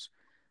friends.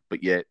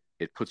 But yet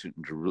it puts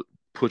into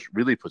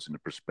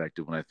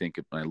perspective when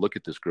I look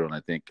at this girl and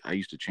I think I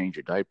used to change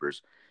your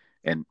diapers,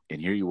 and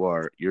here you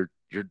are, you're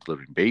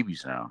delivering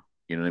babies now.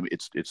 You know what I mean?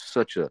 It's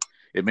such a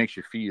it makes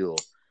you feel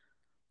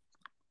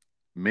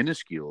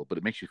minuscule, but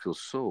it makes you feel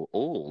so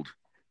old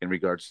in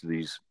regards to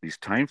these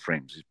time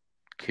frames. These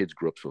kids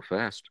grow up so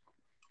fast.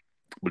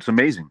 But it's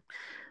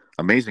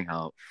amazing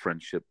how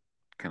friendship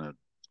kind of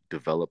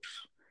develops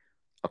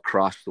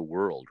across the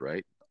world,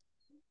 right?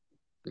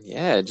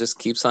 Yeah, it just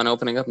keeps on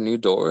opening up new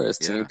doors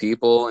to new Yeah,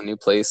 people and new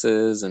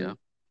places. yeah. And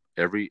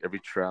Every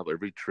travel,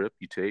 every trip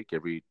you take,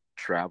 every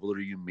traveler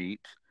you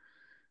meet,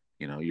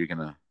 you're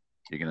gonna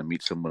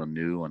meet someone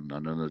new on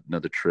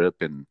another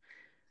trip, and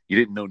you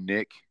didn't know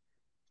Nick,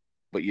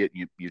 but yet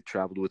you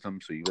traveled with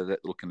him, so you got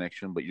that little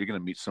connection. But you're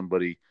gonna meet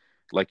somebody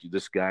like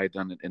this guy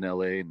down in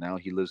LA, and now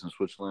he lives in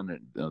Switzerland,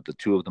 and the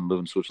two of them live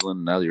in Switzerland.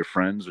 And now they're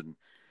friends, and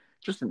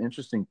just an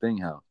interesting thing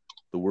how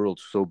the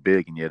world's so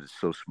big and yet it's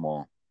so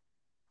small,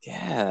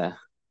 yeah,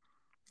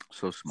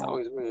 so it's small.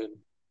 always weird.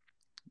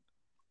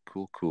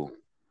 Cool, cool.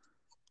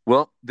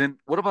 Well, then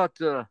what about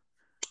your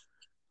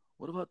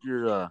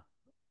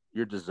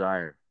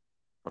desire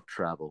of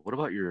travel?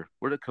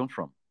 Where'd it come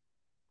from?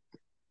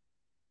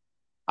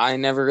 I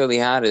never really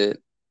had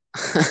it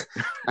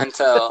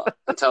until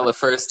the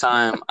first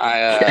time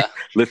I Okay,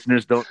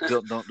 listeners, don't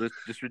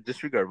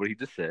disregard what he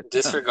just said.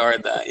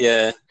 disregard that.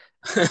 Yeah,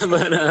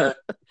 but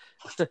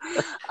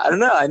I don't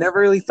know. I never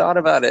really thought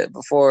about it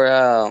before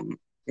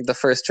the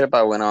first trip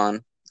I went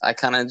on. I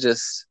kind of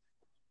just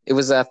it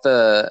was at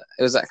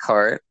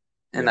CART,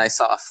 and Yeah, I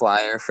saw a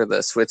flyer for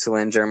the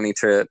Switzerland Germany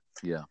trip,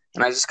 yeah.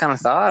 and I just kind of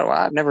thought, wow,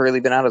 I've never really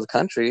been out of the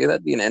country.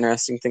 That'd be an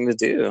interesting thing to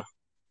do.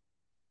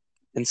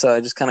 And so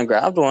I just kind of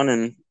grabbed one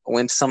and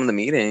went to some of the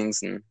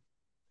meetings, and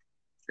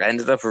I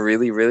ended up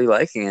really, really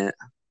liking it.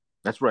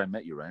 That's where I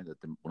met you, right? At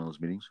one of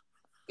those meetings.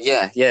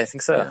 Yeah, yeah, I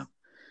think so. Yeah,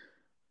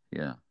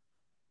 yeah.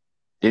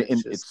 It's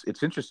And just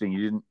it's interesting.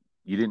 You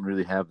didn't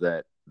really have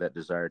that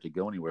desire to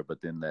go anywhere,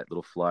 but then that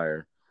little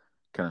flyer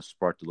kind of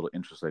sparked a little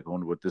interest. Like, I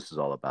wonder what this is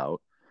all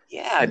about.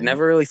 yeah, I'd And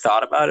never really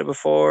thought about it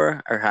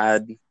before or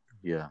had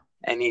yeah,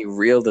 any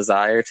real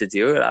desire to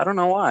do it. I don't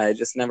know why. I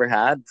just never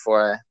had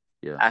before I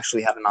Yeah,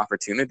 actually had an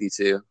opportunity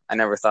to. I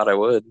never thought I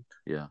would.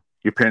 yeah.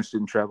 Your parents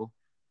didn't travel?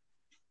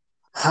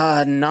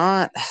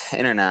 Not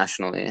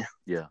internationally.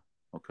 Yeah.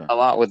 Okay. A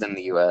lot within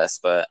the U.S.,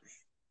 but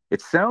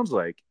It sounds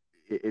like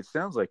it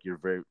sounds like you're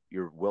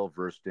well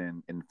versed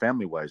in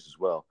family wise as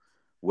well,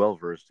 well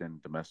versed in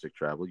domestic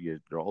travel.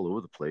 You're all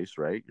over the place,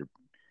 right?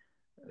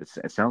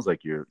 It sounds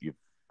like you've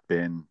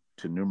been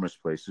to numerous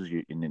places.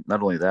 And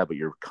not only that, but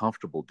you're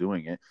comfortable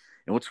doing it.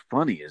 And what's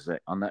funny is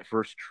that on that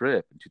first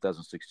trip in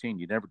 2016,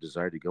 you never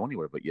desired to go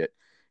anywhere, but yet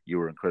you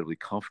were incredibly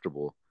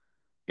comfortable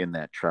in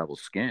that travel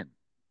skin.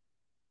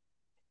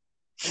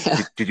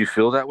 Did you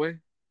feel that way?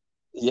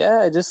 yeah,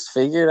 I just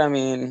figured, I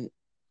mean,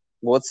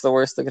 what's the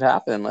worst that could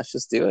happen? Let's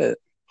just do it.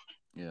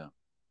 Yeah.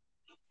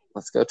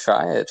 Let's go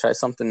try it. Try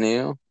something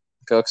new.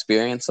 Go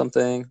experience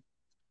something.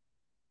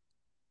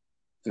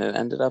 And it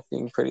ended up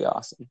being pretty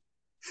awesome.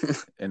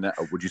 And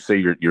would you say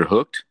you're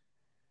hooked?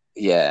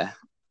 Yeah.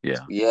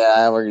 Yeah. Yeah,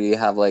 I already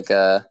have like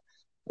a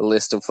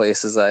list of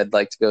places I'd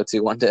like to go to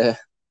one day.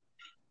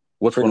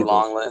 What's one Pretty of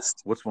those? long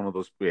list. What's one of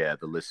those? Yeah,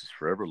 the list is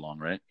forever long,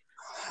 right?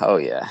 Oh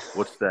yeah.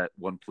 What's that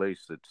one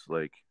place that's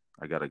like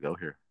I gotta go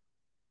here?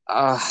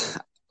 Uh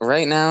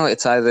right now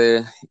it's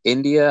either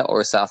India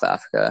or South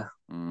Africa.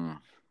 Mm,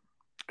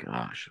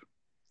 gosh,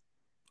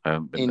 I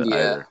haven't been to India,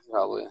 either.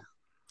 probably.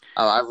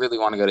 Oh, I really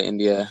want to go to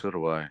India. So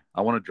do I.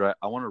 I want to drive.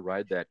 I want to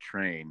ride that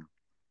train.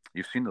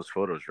 You've seen those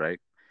photos, right?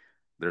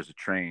 There's a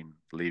train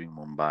leaving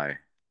Mumbai,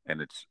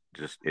 and it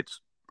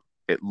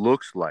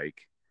looks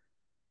like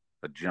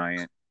a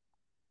giant.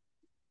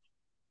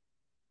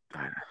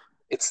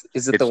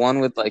 Is it the It's one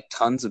with like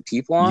tons of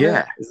people on it?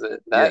 yeah, Is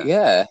it that? yeah.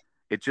 Yeah.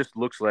 It just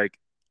looks like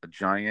a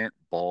giant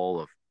ball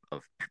of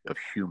of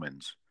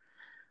humans.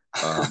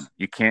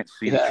 You can't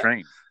see the Yeah.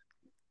 train.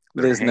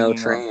 They're There's no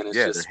hanging on, train, it's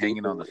yeah, they're just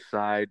hanging on people. the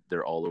side.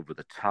 They're all over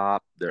the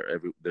top.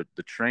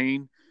 The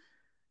train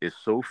is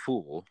so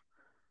full,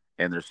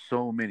 and there's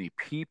so many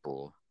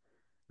people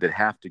that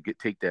have to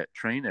take that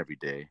train every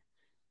day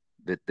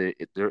that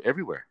they're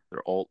everywhere.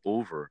 They're all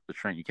over the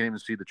train. You can't even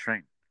see the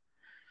train.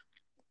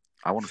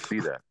 I want to see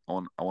that. I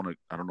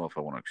don't know if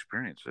I want to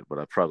experience it, but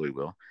I probably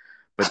will.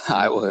 But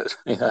I would.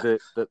 Yeah.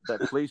 that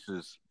place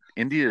is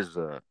India is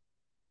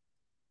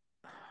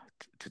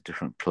it's a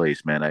different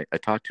place, man. I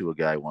talked to a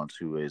guy once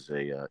who is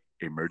a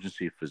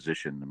emergency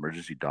physician,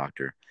 emergency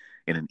doctor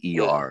in an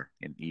Yeah. ER,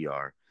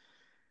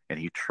 and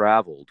he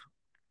traveled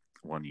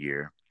one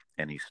year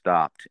and he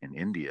stopped in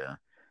India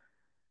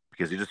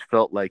because he just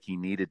felt like he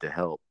needed to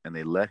help, and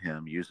they let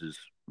him use his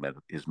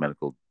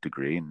medical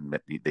degree, and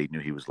they knew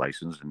he was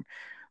licensed, and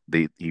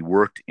he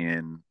worked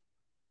in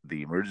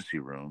the emergency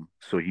room,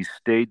 so he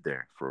stayed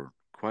there for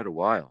quite a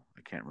while.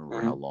 I can't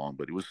remember how Mhm. long,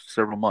 but it was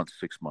several months,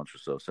 6 months or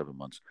so, 7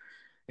 months,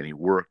 and he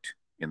worked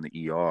in the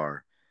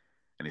ER.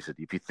 And he said,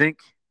 if you think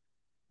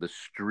the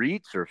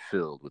streets are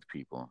filled with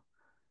people,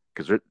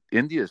 because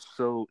India is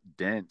so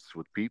dense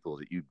with people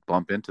that you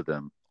bump into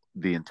them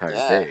the entire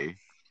Yeah. day.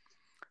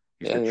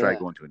 He Yeah. said, try Yeah.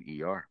 going to an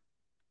ER.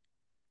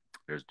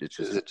 Is it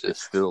It's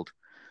just filled,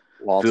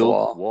 wall to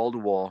wall? wall to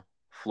wall,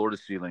 floor to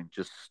ceiling,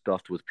 just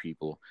stuffed with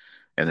people,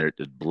 and there's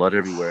blood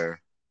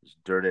everywhere. There's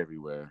dirt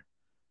everywhere.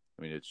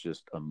 I mean, it's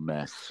just a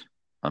mess.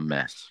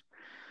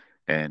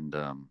 And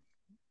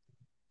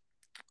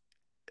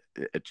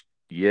it's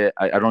yeah,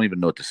 I don't even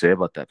know what to say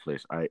about that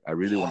place. I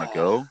really want to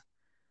Yeah. go.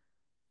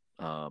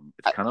 I,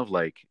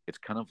 It's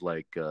kind of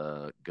like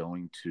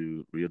going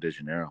to Rio de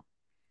Janeiro.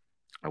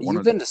 I you've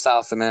want been to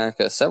South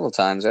America several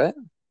times, right?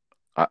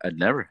 I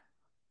never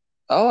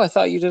Oh, I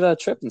thought you did a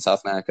trip in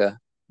South America.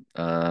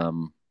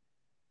 um,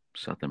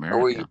 South Or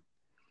were you America.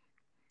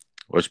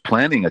 I was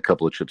planning a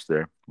couple of trips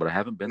there, but I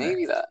haven't been there.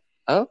 maybe that?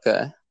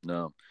 Okay.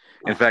 No,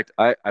 in Oh, fact,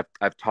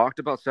 I've talked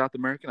about South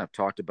America. And I've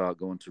talked about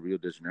going to Rio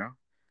de Janeiro,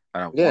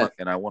 and yeah.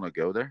 I want to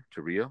go there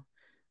to Rio,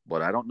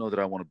 but I don't know that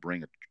I want to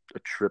bring a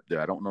trip there.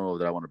 I don't know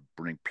that I want to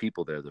bring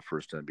people there the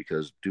first time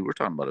because, dude, we're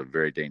talking about a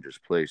very dangerous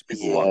place.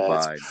 People walk Yeah,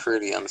 it's by and just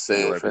pretty steal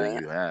unsafe, everything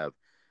right? you have,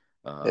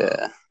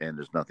 Yeah. and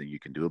there's nothing you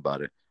can do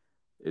about it.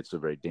 It's a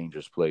very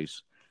dangerous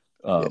place.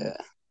 Um, Yeah.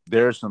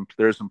 there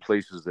are some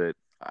places that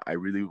I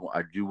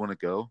do want to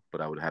go,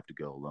 but I would have to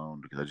go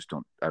alone because I just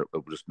don't. There's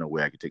just no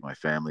way I could take my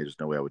family. There's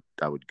no way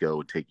I would go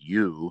and take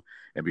you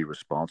and be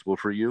responsible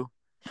for you.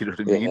 You know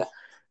what I mean? Yeah.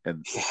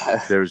 And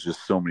Yeah. there's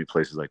just so many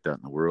places like that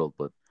in the world,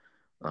 but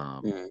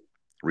um, Mm.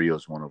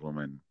 Rio's one of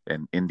them,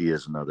 and India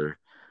is another.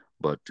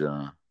 But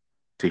to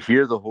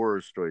hear the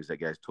horror stories that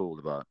guys told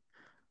about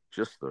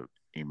just the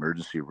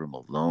emergency room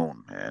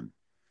alone, man.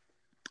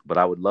 But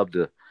I would love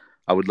to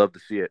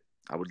see it.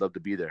 I would love to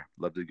be there,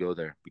 love to go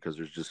there because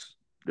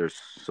there's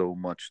so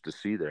much to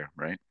see there,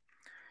 right?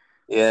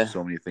 Yeah.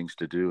 So many things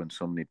to do and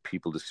so many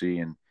people to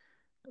see,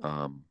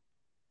 um,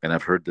 and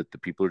I've heard that the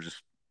people are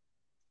just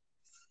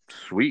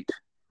sweet,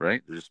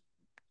 right? They're just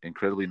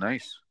incredibly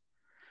nice.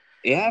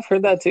 Yeah, I've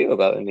heard that too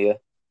about India.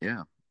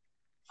 Yeah.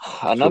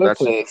 So Another that's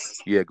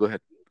place. yeah. Go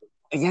ahead.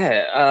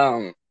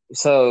 Yeah.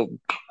 So,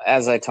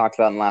 as I talked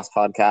about in the last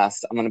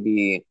podcast, I'm going to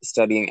be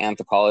studying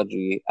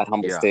anthropology at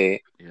Humboldt Yeah,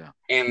 State, yeah.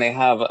 and they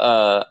have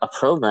a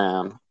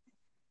program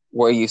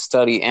where you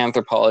study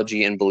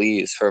anthropology in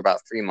Belize for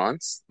about 3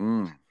 months.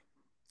 Mm,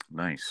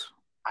 nice.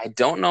 I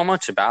don't know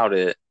much about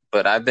it,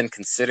 but I've been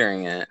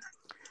considering it.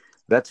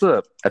 That's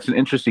an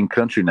interesting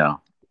country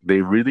now.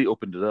 They really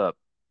opened it up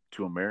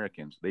to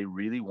Americans. They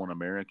really want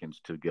Americans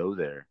to go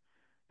there,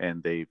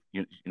 and I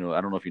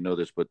don't know if you know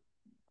this, but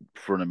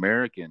for an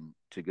American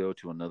to go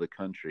to another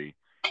country,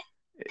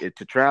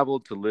 to travel,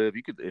 to live,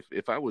 you could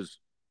if I was,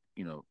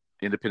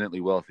 independently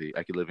wealthy,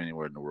 I could live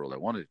anywhere in the world I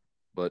wanted.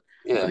 But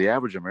for Yeah. the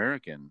average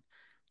American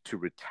to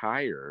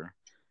retire,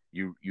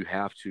 you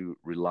have to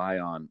rely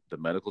on the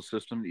medical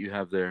system that you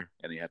have there,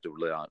 and you have to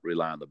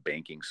rely on the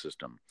banking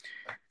system.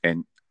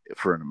 And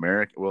for an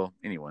American, well,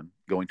 anyone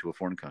going to a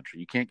foreign country,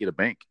 you can't get a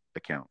bank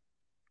account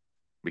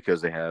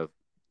because they have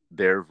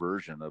their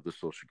version of the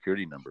social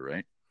security number,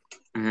 right?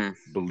 Hmm. Yeah.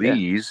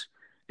 Belize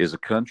is a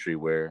country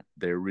where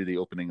they're really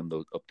opening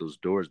up those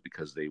doors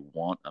because they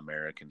want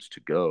Americans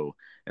to go,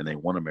 and they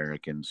want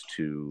Americans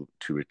to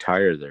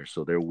retire there.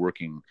 So they're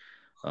working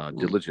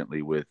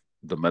diligently with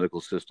the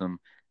medical system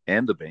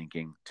and the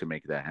banking to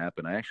make that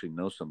happen. I actually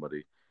know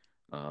somebody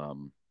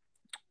um,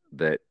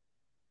 that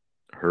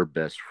her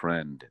best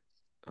friend.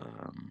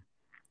 Um,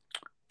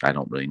 I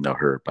don't really know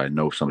her, but I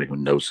know somebody who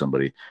knows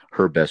somebody.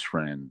 Her best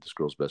friend, this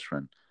girl's best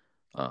friend,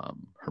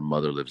 her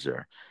mother lives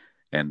there,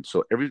 and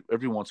so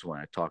every once in a while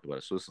I talk about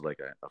it. So this is like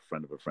a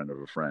friend of a friend of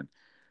a friend.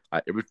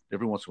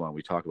 Every once in a while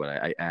we talk about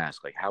it. I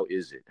ask like, how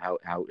is it?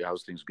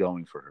 How's things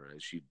going for her?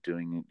 Is she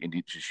doing?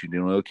 Is she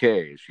doing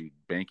okay? Is she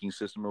banking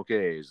system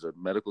okay? Is the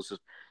medical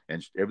system?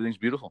 And everything's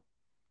beautiful.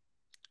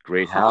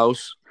 Great Huh.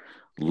 house,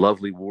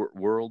 lovely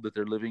world that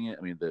they're living in.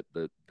 I mean,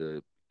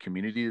 the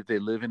community that they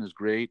live in is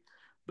great.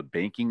 The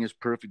banking is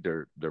perfect.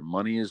 Their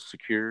money is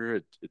secure.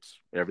 It's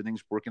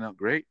everything's working out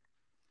great.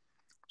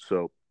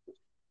 So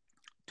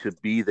to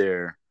be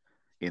there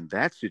in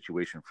that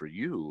situation for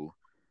you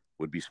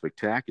would be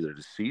spectacular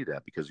to see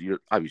that, because you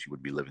obviously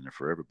would be living there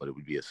forever, but it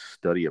would be a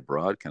study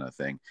abroad kind of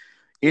thing.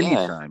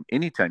 Yeah.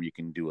 Anytime you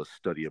can do a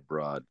study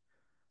abroad,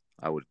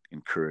 I would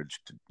encourage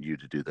you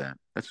to do that.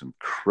 That's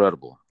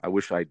incredible. I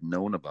wish I'd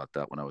known about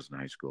that when I was in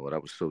high school. But I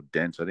was so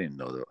dense. I didn't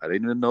know that. I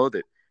didn't even know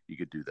that you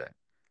could do that.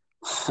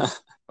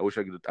 I wish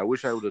I could. I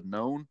wish I would have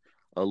known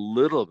a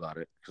little about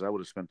it, because I would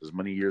have spent as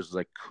many years as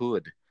I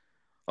could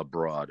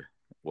abroad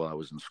while I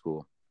was in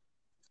school.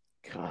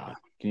 God,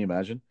 can you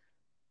imagine?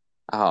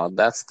 Oh,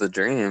 that's the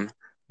dream. Can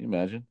you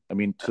imagine? I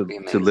mean, That'd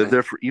to be live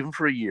there amazing. for even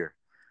for a year,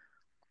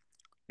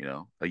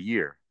 a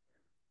year,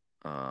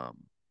 um,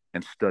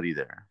 and study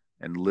there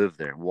and live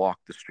there, walk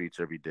the streets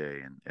every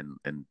day,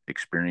 and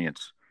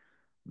experience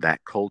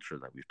that culture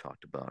that we've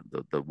talked about,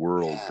 the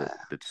world Yeah.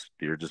 that's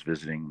you're just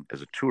visiting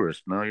as a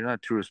tourist. No, you're not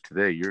a tourist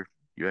today. You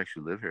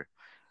actually live here.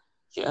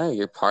 Yeah,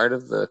 you're part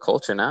of the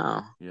culture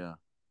now. Yeah,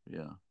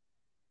 yeah.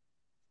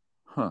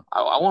 Huh.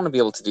 I want to be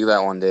able to do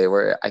that one day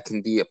where I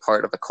can be a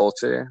part of a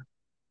culture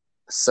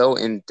so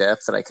in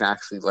depth that I can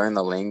actually learn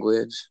the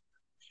language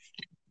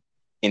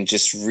and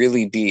just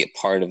really be a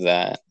part of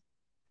that.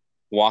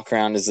 Walk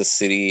around as a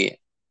city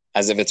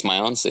as if it's my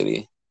own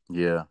city.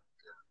 Yeah.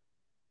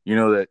 You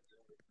know that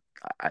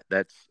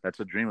that's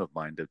a dream of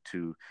mine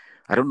to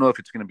I don't know if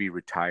it's going to be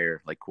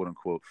retire, like quote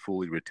unquote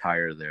fully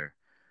retire there,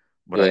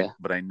 Yeah.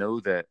 but I know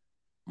that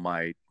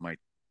my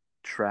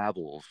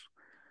travels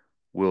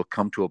will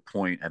come to a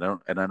point, and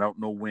I don't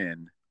know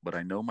when, but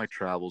I know my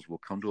travels will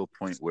come to a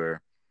point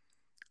where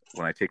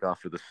when I take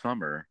off for the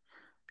summer,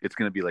 it's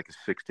going to be like a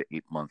 6 to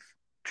 8 month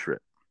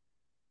trip,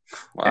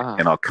 Wow.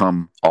 and I'll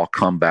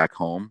come back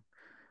home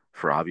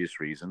for obvious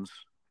reasons,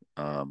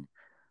 um,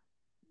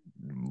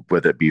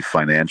 whether it be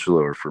financial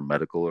or for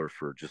medical or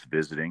for just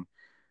visiting.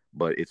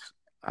 But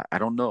I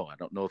don't know. I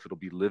don't know if it'll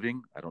be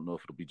living. I don't know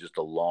if it'll be just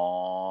a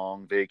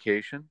long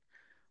vacation.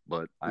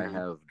 But I Mhm.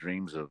 have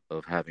dreams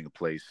of having a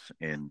place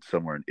in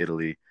somewhere in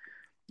Italy,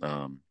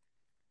 um,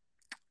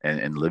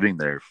 and living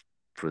there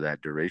for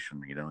that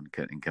duration,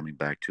 and coming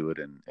back to it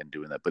and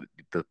doing that. But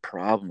the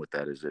problem with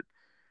that is that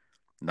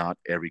not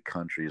every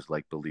country is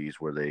like Belize,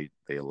 where they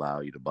allow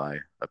you to buy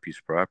a piece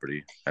of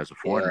property as a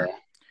Yeah. foreigner.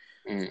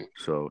 Mm.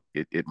 So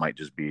it might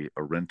just be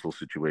a rental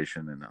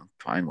situation, and I'm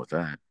fine with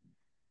that,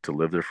 to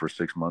live there for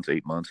 6 months,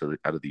 8 months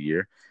out of the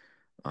year,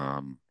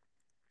 um,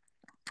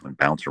 and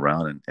bounce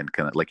around, and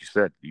kind of like you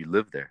said, you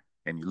live there,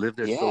 and you live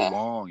there so Yeah.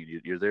 long, and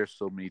you're there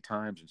so many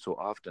times and so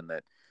often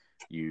that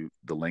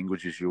the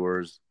language is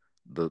yours,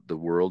 the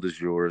world is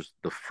yours,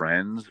 the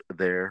friends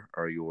there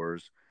are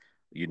yours.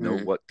 You know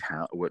Mm. what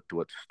town,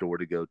 what store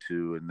to go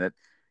to, and that,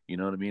 you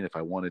know what I mean. If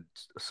I wanted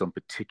some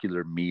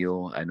particular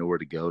meal, I know where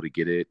to go to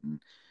get it,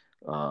 and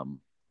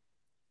um,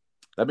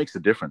 that makes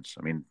a difference.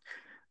 I mean,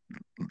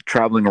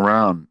 traveling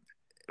around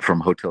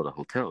from hotel to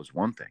hotel is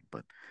one thing,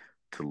 but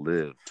to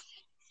live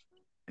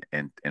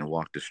and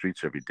walk the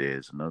streets every day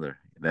is another.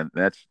 And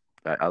then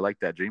I like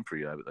that dream for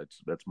you.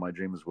 That's my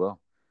dream as well.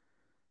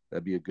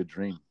 That'd be a good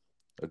dream,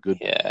 a good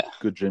Yeah.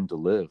 good dream to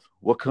live.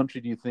 What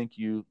country do you think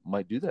you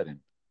might do that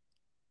in?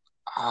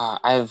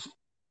 I've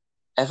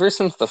ever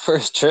since the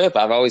first trip,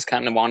 I've always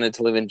kind of wanted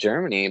to live in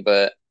Germany,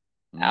 but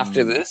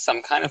after Mm. this,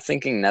 I'm kind of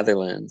thinking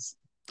Netherlands.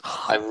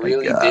 I Oh my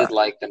really did God.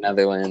 like the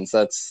Netherlands.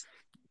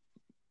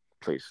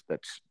 Place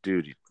that's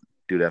dude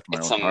after my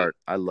It's own heart.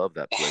 I love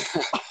that place.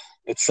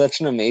 it's such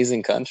an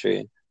amazing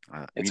country.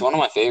 I It's mean, one of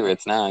my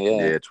favorites now, yeah,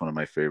 yeah. it's one of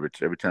my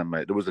favorites. Every time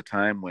there was a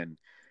time when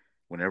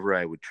whenever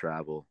I would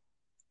travel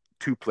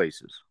two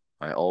places,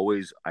 I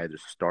always either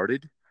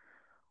started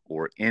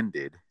or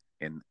ended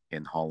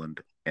in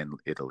Holland and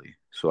Italy.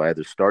 So I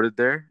either started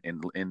there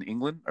in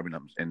England, I mean,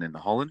 and in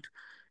Holland,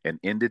 and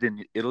ended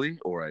in Italy,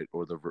 or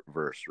the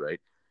reverse,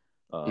 right?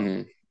 Um,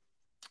 Mhm.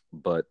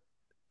 but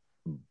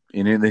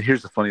and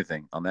here's the funny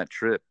thing: on that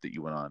trip that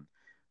you went on,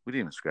 we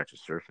didn't even scratch the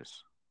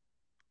surface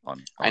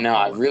I on know,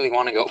 I Holland. really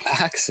want to go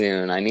back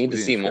soon. I need We to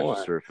didn't even see scratch the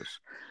more. surface.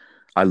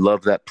 I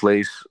love that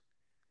place,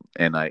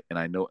 and I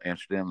know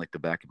Amsterdam like the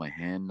back of my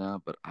hand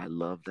now, but I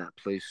love that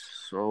place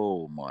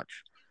so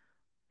much.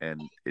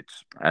 And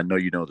I know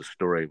you know the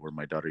story where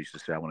my daughter used to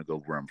say, "I want to go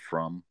where I'm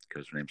from,"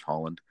 because her name's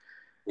Holland,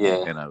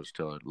 Yeah. and I was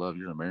telling her, "Love,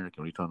 you're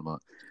American. What are you talking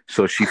about?"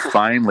 So she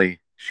finally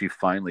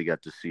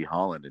got to see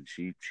Holland, and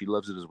she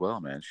loves it as well,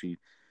 man.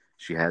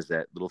 She has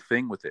that little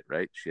thing with it,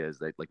 right? She has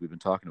that, like we've been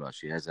talking about.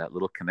 She has that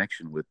little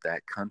connection with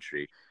that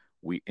country.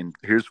 And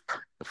here's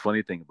the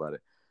funny thing about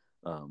it,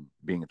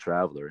 being a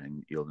traveler,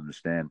 and you'll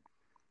understand.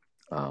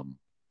 Um,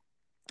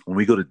 when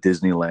we go to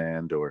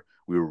Disneyland, or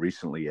we were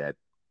recently at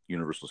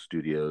Universal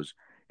Studios,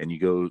 and you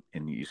go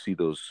and you see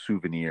those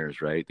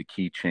souvenirs, right? The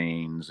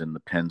keychains and the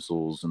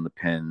pencils and the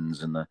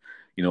pens and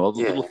all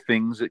the little Yeah.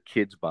 things that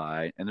kids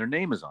buy, and their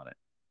name is on it,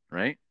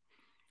 right?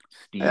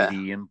 Yeah.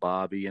 Stevie and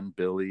Bobby and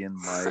Billy and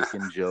Mike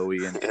and Joey,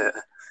 Yeah.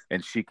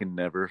 and she can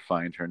never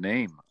find her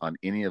name on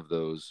any of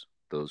those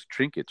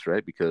trinkets,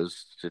 right?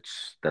 Because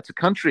that's a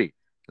country,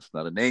 it's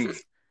not a name.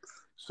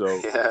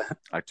 So Yeah.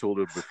 I told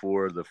her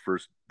before the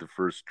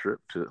first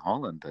trip to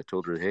Holland, I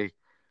told her, hey,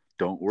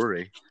 don't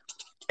worry,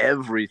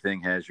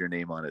 everything has your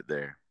name on it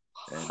there.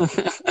 And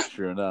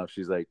sure enough,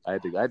 she's like, I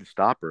had to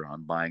stop her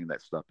on buying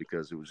that stuff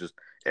because it was just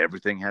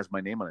everything has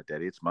my name on it,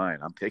 Daddy. It's mine.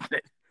 I'm taking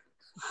it.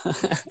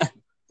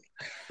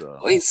 So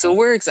Wait, so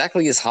where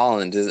exactly is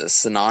Holland? Is it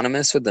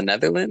synonymous with the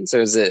Netherlands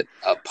or is it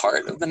a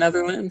part of the that's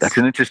Netherlands?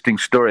 an interesting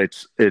story.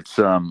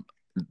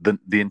 The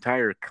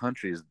entire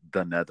country is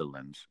the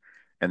Netherlands,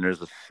 and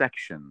there's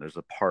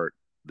a part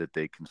that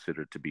they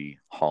consider to be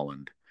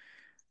Holland,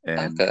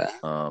 and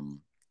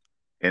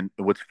Okay.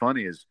 what's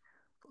funny is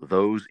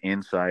those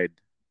inside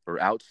or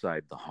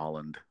outside the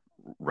Holland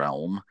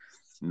realm,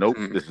 nope,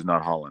 Hmm. this is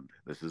not Holland.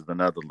 This is the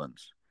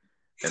Netherlands.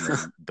 And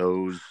then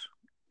those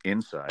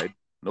inside,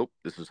 nope,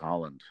 this is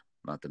Holland,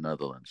 not the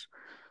Netherlands.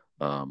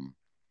 Um,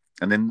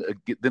 and then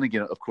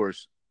again, of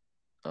course,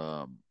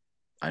 um,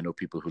 I know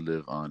people who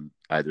live on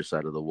either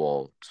side of the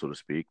wall, so to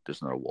speak.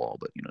 There's not a wall,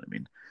 but you know what I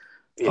mean.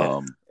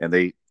 Yeah. And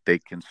they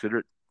consider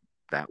it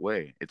that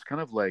way. It's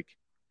kind of like,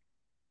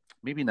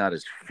 maybe not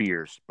as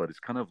fierce, but it's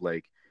kind of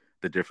like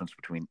the difference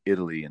between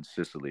Italy and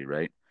Sicily,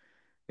 right?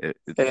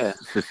 Yeah.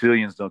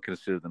 Sicilians don't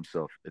consider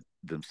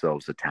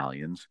themselves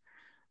Italians,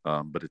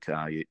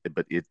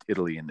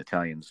 Italy and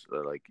Italians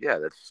are like, yeah,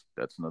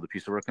 that's another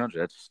piece of our country.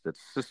 That's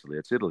Sicily.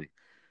 That's Italy.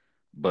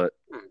 But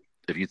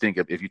if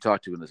you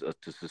talk to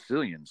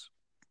Sicilians,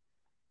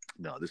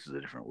 no, this is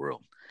a different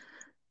world.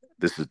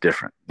 This is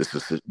different. This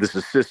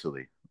is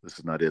Sicily. This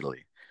is not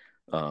Italy.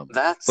 Um, but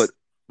That's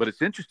but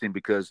it's interesting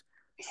because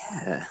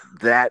yeah.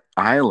 that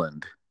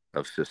island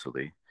of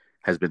Sicily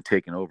has been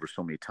taken over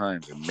so many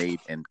times and made,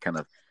 and kind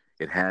of,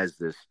 it has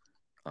this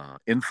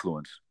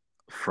influence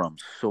from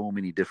so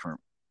many different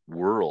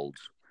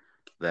worlds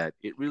that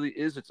it really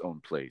is its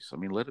own place. I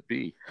mean, let it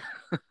be,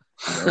 you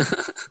know.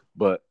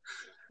 But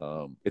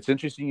it's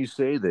interesting you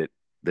say that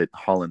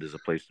Holland is a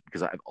place,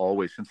 because I've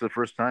always, since the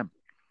first time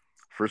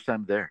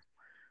there,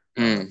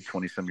 Mm.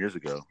 20 some years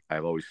ago,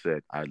 I've always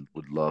said I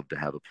would love to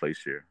have a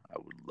place here. I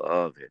would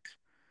love it.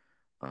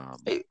 Um,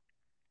 It,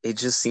 it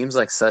just seems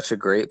like such a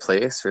great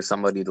place for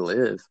somebody to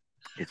live.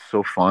 it's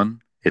so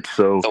fun. It's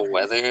so, The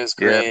weather is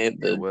yeah,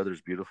 great. the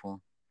weather's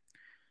beautiful.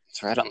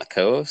 It's right on the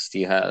coast.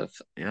 You have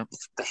Yep.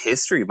 the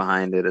history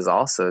behind it is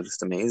also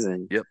just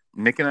amazing. Yep.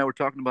 Nick and I were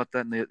talking about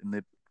that in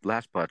the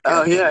last Oh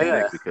podcast. yeah, Uncle yeah.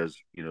 Nick, because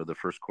the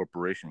first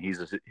corporation,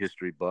 he's a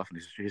history buff and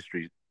he's a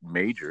history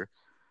major,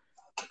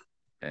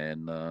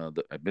 and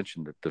I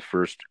mentioned that the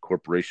first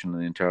corporation in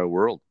the entire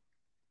world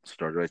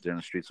started right there in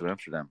the streets of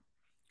Amsterdam,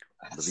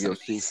 the That's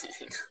VOC.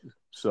 amazing.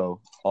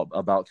 So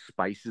about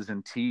spices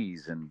and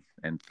teas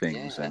and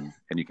things, Yeah.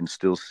 and you can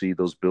still see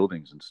those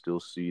buildings and still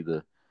see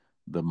the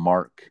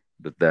mark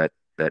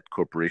that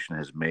corporation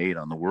has made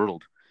on the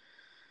world,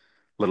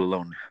 let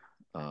alone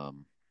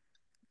um,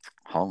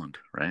 Holland,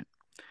 right?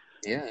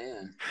 Yeah,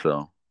 yeah.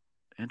 So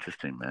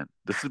interesting, man.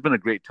 This has been a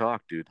great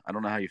talk, dude. I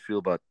don't know how you feel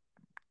about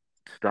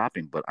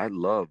stopping, but I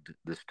loved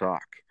this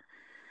talk.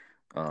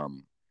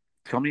 Um,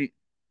 tell me,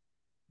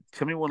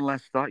 tell me one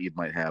last thought you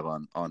might have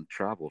on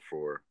travel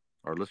for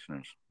our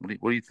listeners.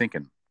 What are you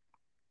thinking?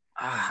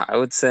 I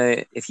would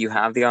say if you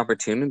have the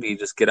opportunity,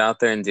 just get out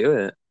there and do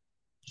it.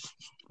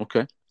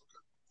 Okay.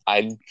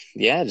 I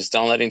yeah, just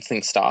don't let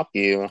anything stop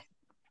you.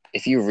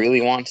 If you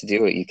really want to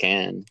do it, you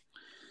can. It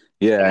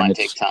Yeah, and might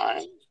take it's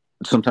time.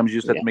 sometimes you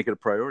just have Yeah. to make it a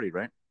priority,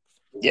 right?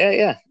 Yeah,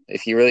 yeah.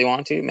 If you really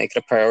want to, make it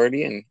a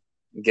priority and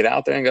get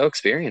out there and go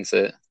experience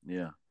it.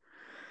 Yeah.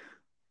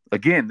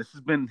 Again, this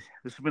has been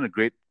a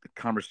great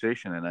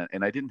conversation,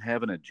 and I didn't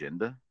have an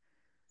agenda.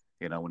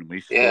 When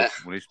we Yeah.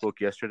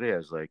 spoke yesterday, I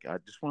was like,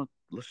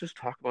 let's just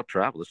talk about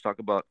travel. Let's talk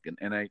about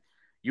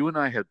you and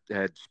I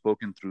had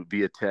spoken through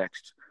via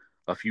text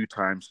a few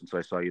times since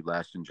I saw you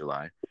last in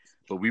July,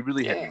 but we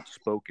really Yeah. hadn't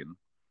spoken.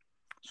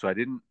 So I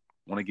didn't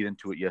want to get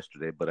into it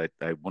yesterday, but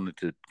I wanted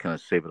to kind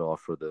of save it all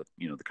for the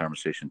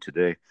conversation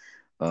today.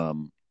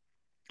 Um,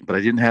 but I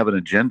didn't have an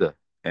agenda,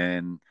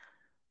 and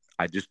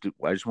I just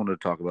wanted to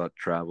talk about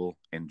travel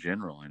in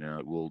general. I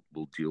know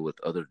we'll deal with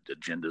other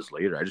agendas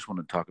later. I just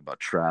wanted to talk about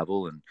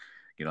travel, and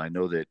I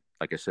know that,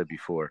 like I said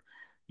before,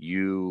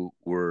 you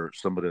were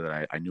somebody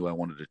that I knew I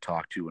wanted to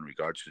talk to in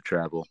regards to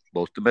travel,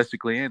 both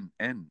domestically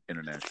and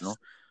international.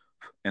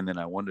 And then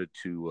I wanted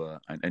to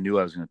I knew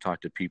I was going to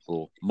talk to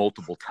people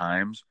multiple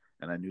times,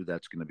 and I knew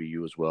that's going to be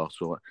you as well.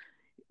 So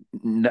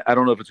I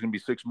don't know if it's going to be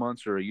 6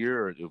 months or a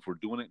year, or if we're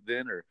doing it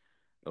then,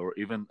 or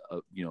even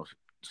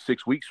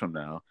 6 weeks from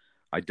now.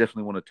 I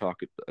definitely want to talk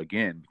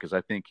again, because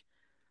I think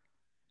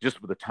just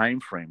with the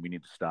time frame we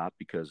need to stop,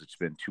 because it's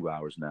been 2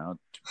 hours now,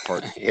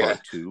 part Yeah.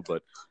 part two.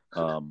 But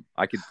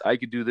I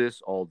could do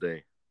this all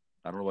day.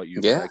 I don't know about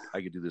you, but Yeah.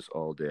 I could do this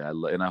all day.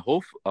 And I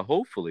hope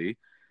hopefully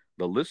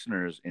the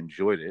listeners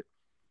enjoyed it,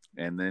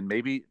 and then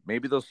maybe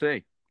they'll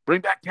say, bring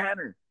back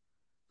Tanner.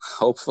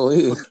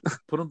 Hopefully.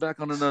 Put them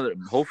back on another.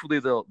 Hopefully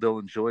they'll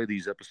enjoy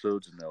these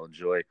episodes, and they'll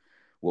enjoy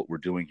what we're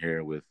doing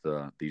here with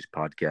these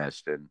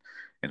podcasts,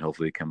 and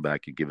hopefully come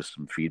back and give us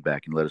some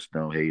feedback and let us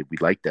know, hey, we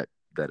like that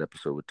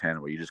episode with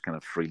Tanner where you just kind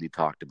of freely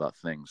talked about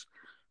things.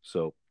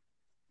 So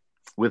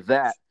with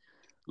that,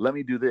 let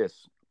me do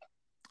this.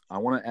 I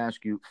want to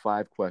ask you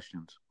 5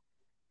 questions,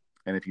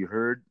 and if you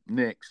heard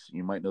Nick's,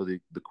 you might know the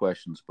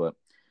questions, but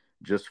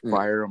just Mm.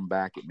 fire them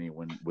back at me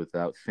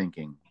without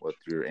thinking what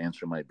your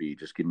answer might be.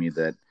 Just give me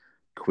that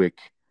quick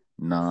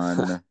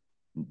non.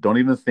 Don't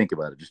even think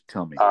about it. Just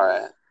tell me. All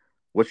right.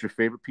 What's your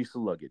favorite piece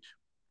of luggage?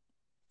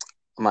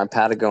 My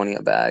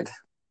Patagonia bag,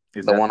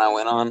 Is the that one I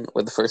went on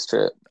with the first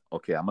trip.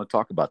 okay? I'm going to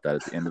talk about that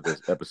at the end of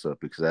this episode,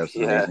 because that's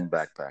an Yeah. amazing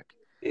backpack.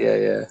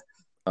 Yeah.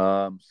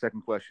 Yeah.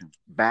 Second question: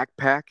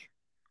 backpack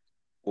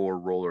or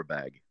roller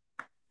bag?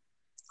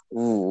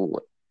 Ooh,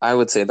 I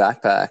would say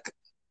backpack.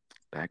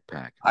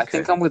 Backpack. I Okay.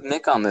 think I'm with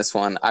Nick on this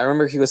one. I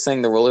remember he was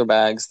saying the roller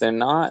bags, they're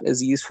not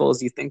as useful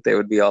as you think they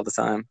would be all the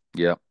time.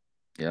 Yep.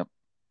 Yep.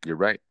 You're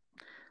right.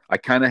 I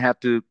kind of have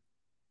to.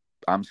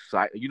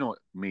 You know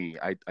me.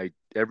 I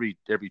every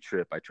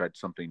trip I tried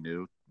something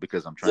new,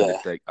 because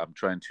Yeah.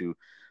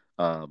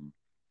 um,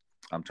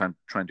 I'm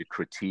trying to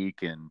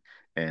critique and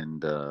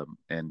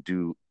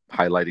do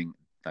highlighting.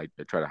 I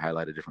try to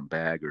highlight a different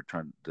bag, or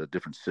try the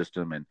different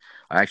system. And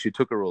I actually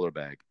took a roller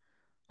bag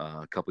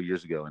a couple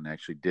years ago, and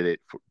actually did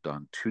it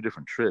on 2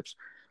 different trips.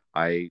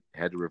 I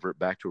had to revert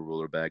back to a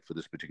roller bag for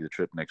this particular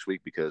trip next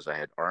week, because I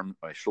had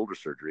my shoulder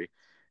surgery,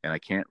 and I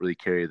can't really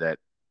carry that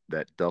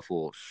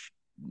duffel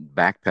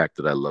backpack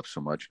that I love so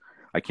much.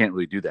 I can't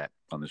really do that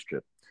on this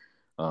trip.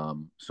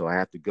 So I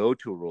have to go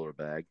to a roller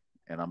bag,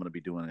 and I'm going to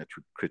be doing a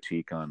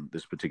critique on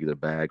this particular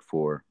bag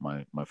for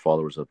my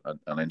followers on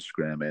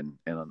Instagram,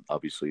 and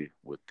obviously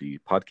with the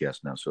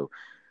podcast now. So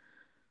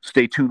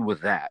stay tuned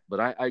with that. But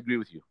I agree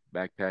with you.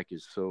 Backpack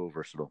is so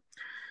versatile.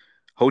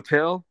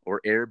 Hotel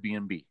or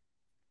Airbnb?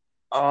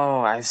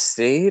 Oh, I've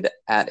stayed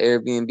at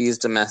Airbnbs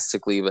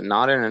domestically, but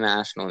not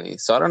internationally.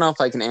 So I don't know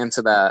if I can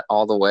answer that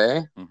all the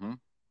way, Mm-hmm.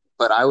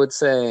 but I would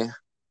say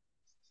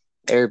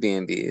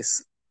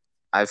Airbnbs.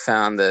 I've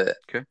found that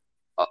Okay.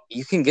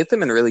 you can get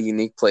them in really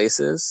unique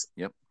places,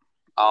 Yep.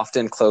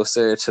 often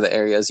closer to the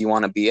areas you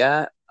want to be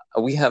at.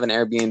 We have an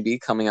Airbnb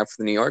coming up for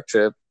the New York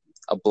trip,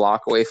 a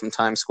block away from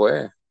Times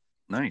Square.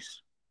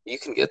 Nice. You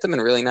can get them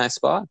in really nice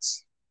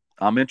spots.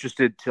 I'm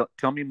interested.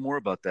 Tell me more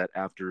about that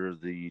after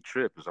the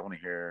trip, because I want to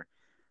hear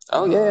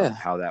Oh, yeah.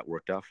 how that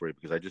worked out for you,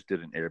 because I just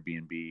did an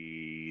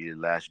Airbnb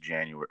last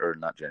January, or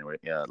not January,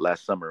 yeah,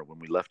 last summer when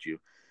we left you.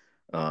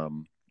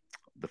 Um,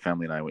 the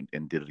family and I went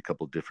and did a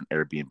couple of different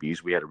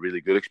Airbnbs. We had a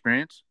really good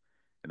experience,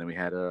 and then we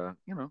had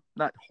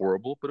not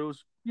horrible, but it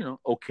was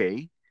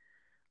okay.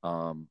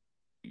 Um,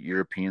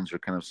 Europeans are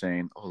kind of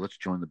saying, "Oh, let's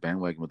join the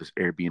bandwagon with this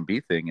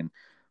Airbnb thing, and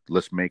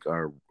let's make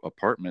our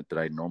apartment that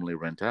I normally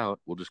rent out.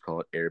 We'll just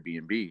call it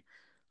Airbnb."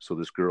 So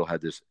this girl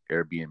had this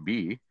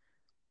Airbnb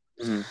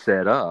Mhm.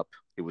 set up.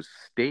 It was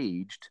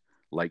staged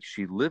like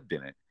she lived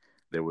in it.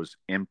 There was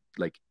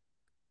like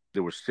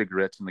there were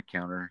cigarettes in the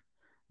counter.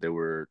 There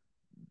were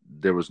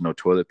there was no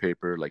toilet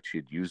paper. Like, she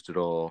had used it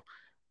all.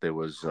 There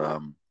was a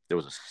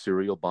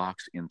cereal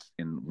box in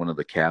one of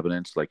the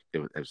cabinets. Like, it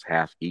was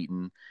half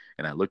eaten.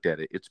 And I looked at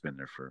it. It's been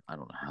there for I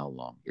don't know how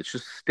long. It's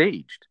just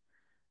staged.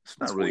 It's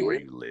not It's really where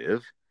weird. you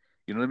live.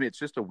 You know what I mean? It's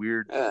just a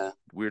weird Yeah.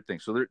 weird thing.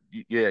 So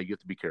yeah, you have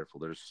to be careful.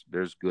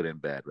 There's good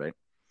and bad, right?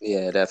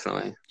 Yeah,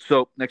 definitely.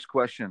 So next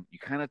question. You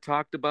kind of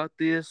talked about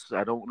this.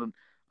 I don't want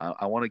to.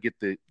 I want to get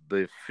the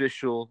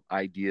official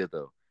idea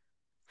though.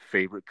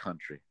 Favorite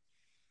country?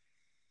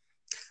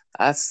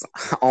 That's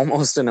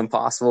almost an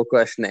impossible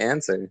question to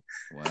answer.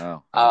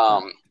 Wow.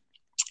 Okay. Um,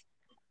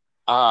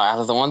 out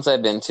of the ones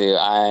I've been to,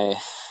 I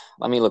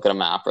let me look at a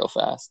map real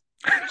fast.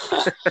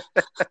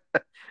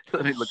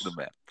 Let me look at the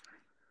map.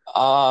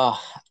 Uh,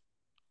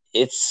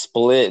 it's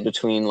split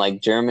between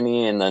like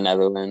Germany and the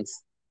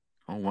Netherlands.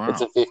 Oh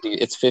It's wow. a 50,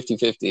 it's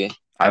 50-50.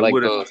 I I like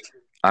would have both.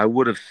 I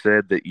would have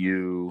said that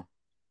you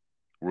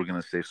were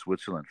gonna say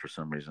Switzerland for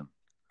some reason,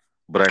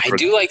 but I I forgot.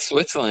 do like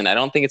Switzerland. I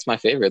don't think it's my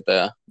favorite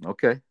though.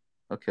 Okay.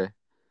 Okay.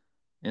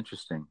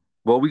 Interesting.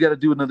 Well, we got to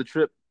do another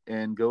trip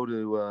and go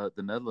to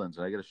the Netherlands.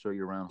 I got to show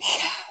you around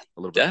Holland Yeah, a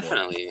little bit more.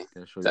 definitely.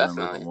 Got to show you around a little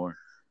bit Definitely. more.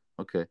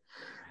 Okay.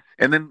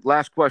 And then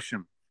last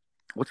question: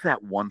 what's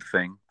that one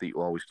thing that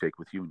you always take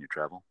with you when you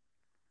travel?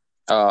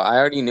 Oh, I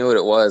already knew what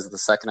it was the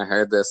second I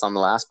heard this on the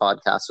last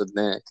podcast with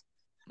Nick.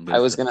 What I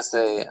is was it? gonna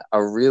say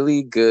a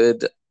really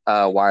good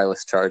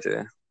wireless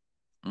charger.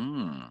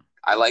 Mm.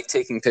 I like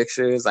taking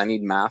pictures. I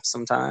need maps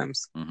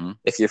sometimes. Mm-hmm.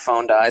 If your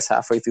phone dies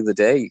halfway through the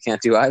day, you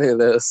can't do either of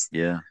those.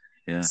 Yeah.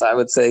 Yeah. So I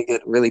would say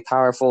get really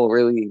powerful,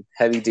 really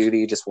heavy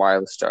duty, just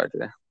wireless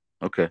charger.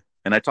 Okay.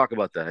 And I talk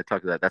about that. I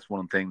talk about that. That's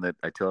one thing that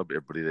I tell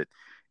everybody that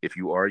if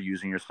you are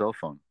using your cell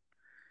phone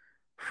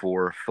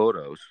for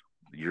photos,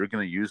 you're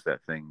going to use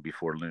that thing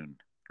before noon,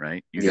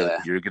 right? Yeah.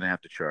 You're going to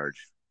have to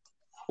charge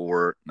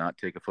or not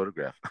take a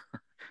photograph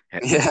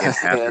in Yeah,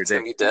 half yeah, your it's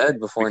gonna day be dead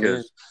before noon.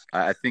 because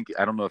I think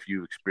I don't know if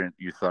you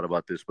thought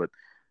about this, but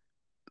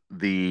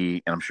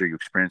and I'm sure you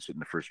experienced it in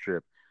the first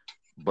trip,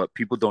 but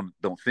people don't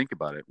think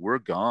about it. We're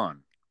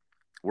gone.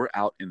 We're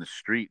out in the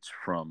streets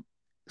from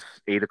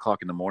 8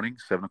 o'clock in the morning,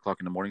 7 o'clock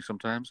in the morning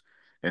sometimes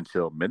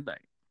until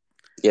midnight.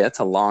 Yeah, it's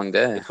a long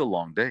day. It's a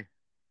long day,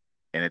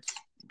 and it's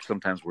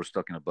sometimes we're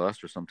stuck in a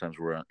bus or sometimes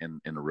we're in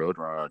the road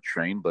or on a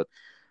train, but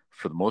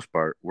for the most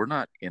part, we're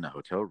not in a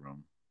hotel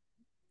room.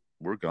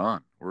 We're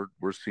gone.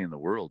 We're seeing the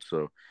world.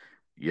 So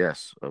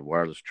yes, a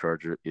wireless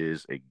charger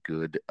is a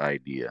good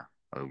idea.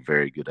 A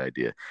very good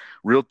idea.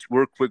 Real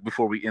quick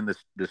before we end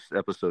this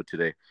episode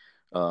today,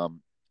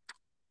 um,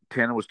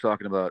 Tanner was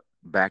talking about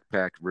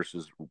backpack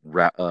versus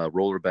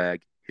roller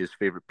bag. His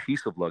favorite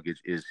piece of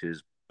luggage is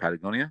his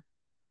Patagonia.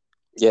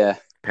 Yeah.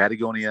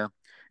 Patagonia,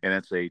 and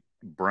it's a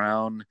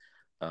brown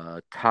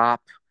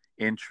top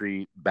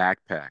entry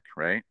backpack.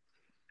 Right,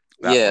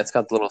 that Yeah, one. it's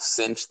got the little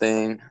cinch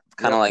thing. It's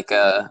kind of Yep,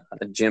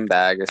 like a gym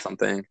bag or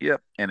something.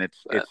 yep. And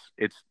But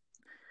it's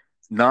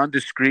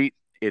non-discreet.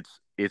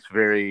 It's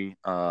very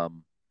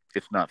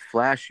it's not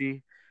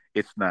flashy.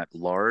 It's not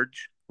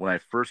large. When I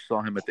first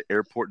saw him at the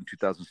airport in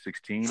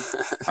 2016,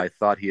 I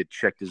thought he had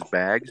checked his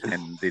bags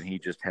and then he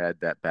just had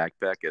that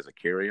backpack as a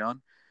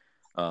carry-on.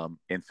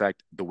 In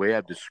fact, the way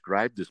I've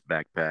described this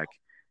backpack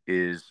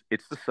is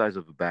it's the size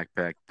of a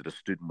backpack that a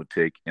student would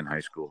take in high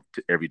school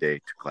to every day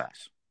to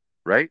class,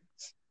 right?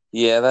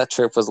 yeah, that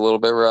trip was a little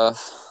bit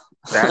rough.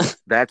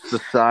 That's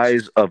the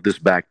size of this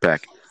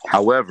backpack.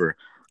 However,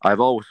 I've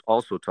always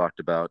also talked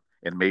about,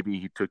 and maybe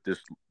he took this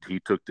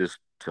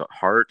to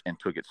heart and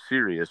took it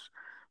serious,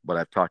 but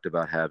I've talked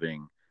about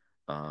having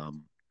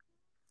um,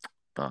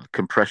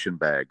 compression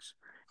bags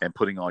and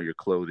putting all your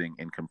clothing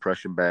in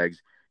compression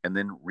bags and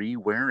then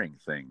re-wearing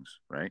things,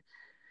 right?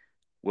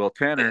 Well,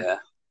 Yeah.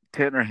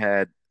 Tanner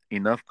had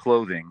enough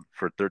clothing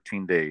for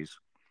 13 days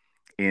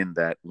in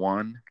that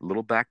one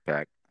little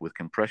backpack with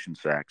compression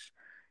sacks,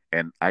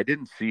 and I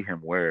didn't see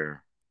him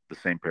wear the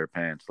same pair of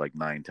pants like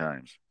 9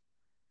 times.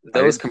 I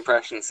Those didn't.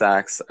 compression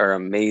sacks are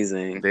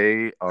amazing.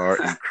 They are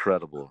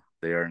incredible.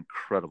 They are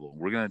incredible.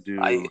 We're gonna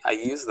I, do. I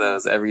use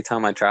those every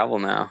time I travel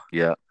now.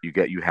 Yeah,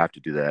 you have to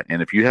do that.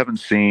 And if you haven't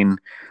seen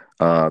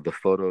the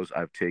photos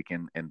I've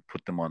taken and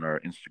put them on our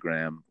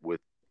Instagram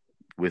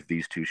with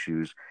these two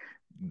shoes,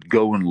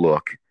 go and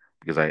look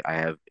because I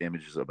have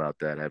images about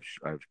that.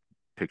 I've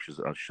pictures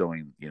of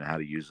showing how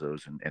to use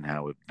those and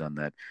how we've done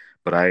that.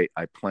 But I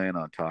plan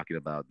on talking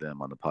about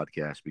them on the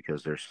podcast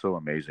because they're so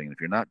amazing.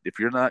 If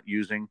you're not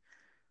using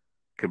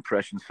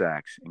compression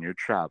sacks in your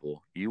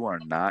travel, you are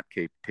not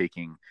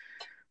taking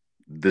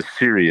the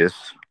serious.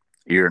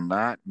 You're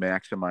not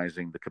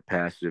maximizing the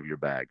capacity of your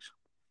bags.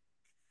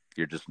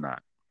 You're just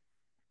not,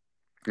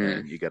 Hmm.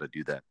 and you got to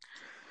do that.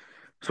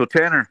 So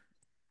Tanner,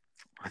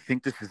 I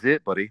think this is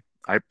it, buddy.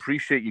 I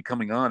appreciate you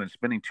coming on and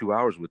spending 2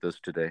 hours with us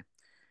today.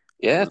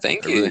 Yeah,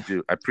 thank I really you.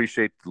 do. I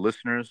appreciate the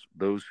listeners,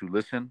 those who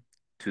listen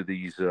to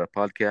these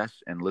podcasts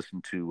and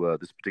listen to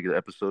this particular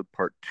episode,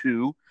 part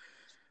two.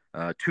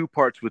 Two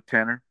parts with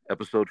Tanner,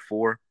 episode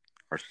 4,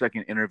 our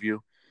second interview.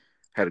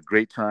 Had a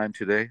great time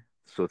today.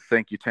 So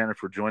thank you, Tanner,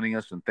 for joining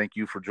us, and thank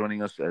you for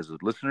joining us as a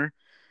listener.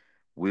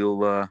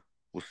 We'll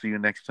see you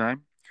next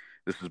time.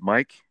 This is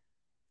Mike,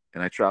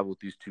 and I travel with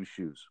these two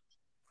shoes.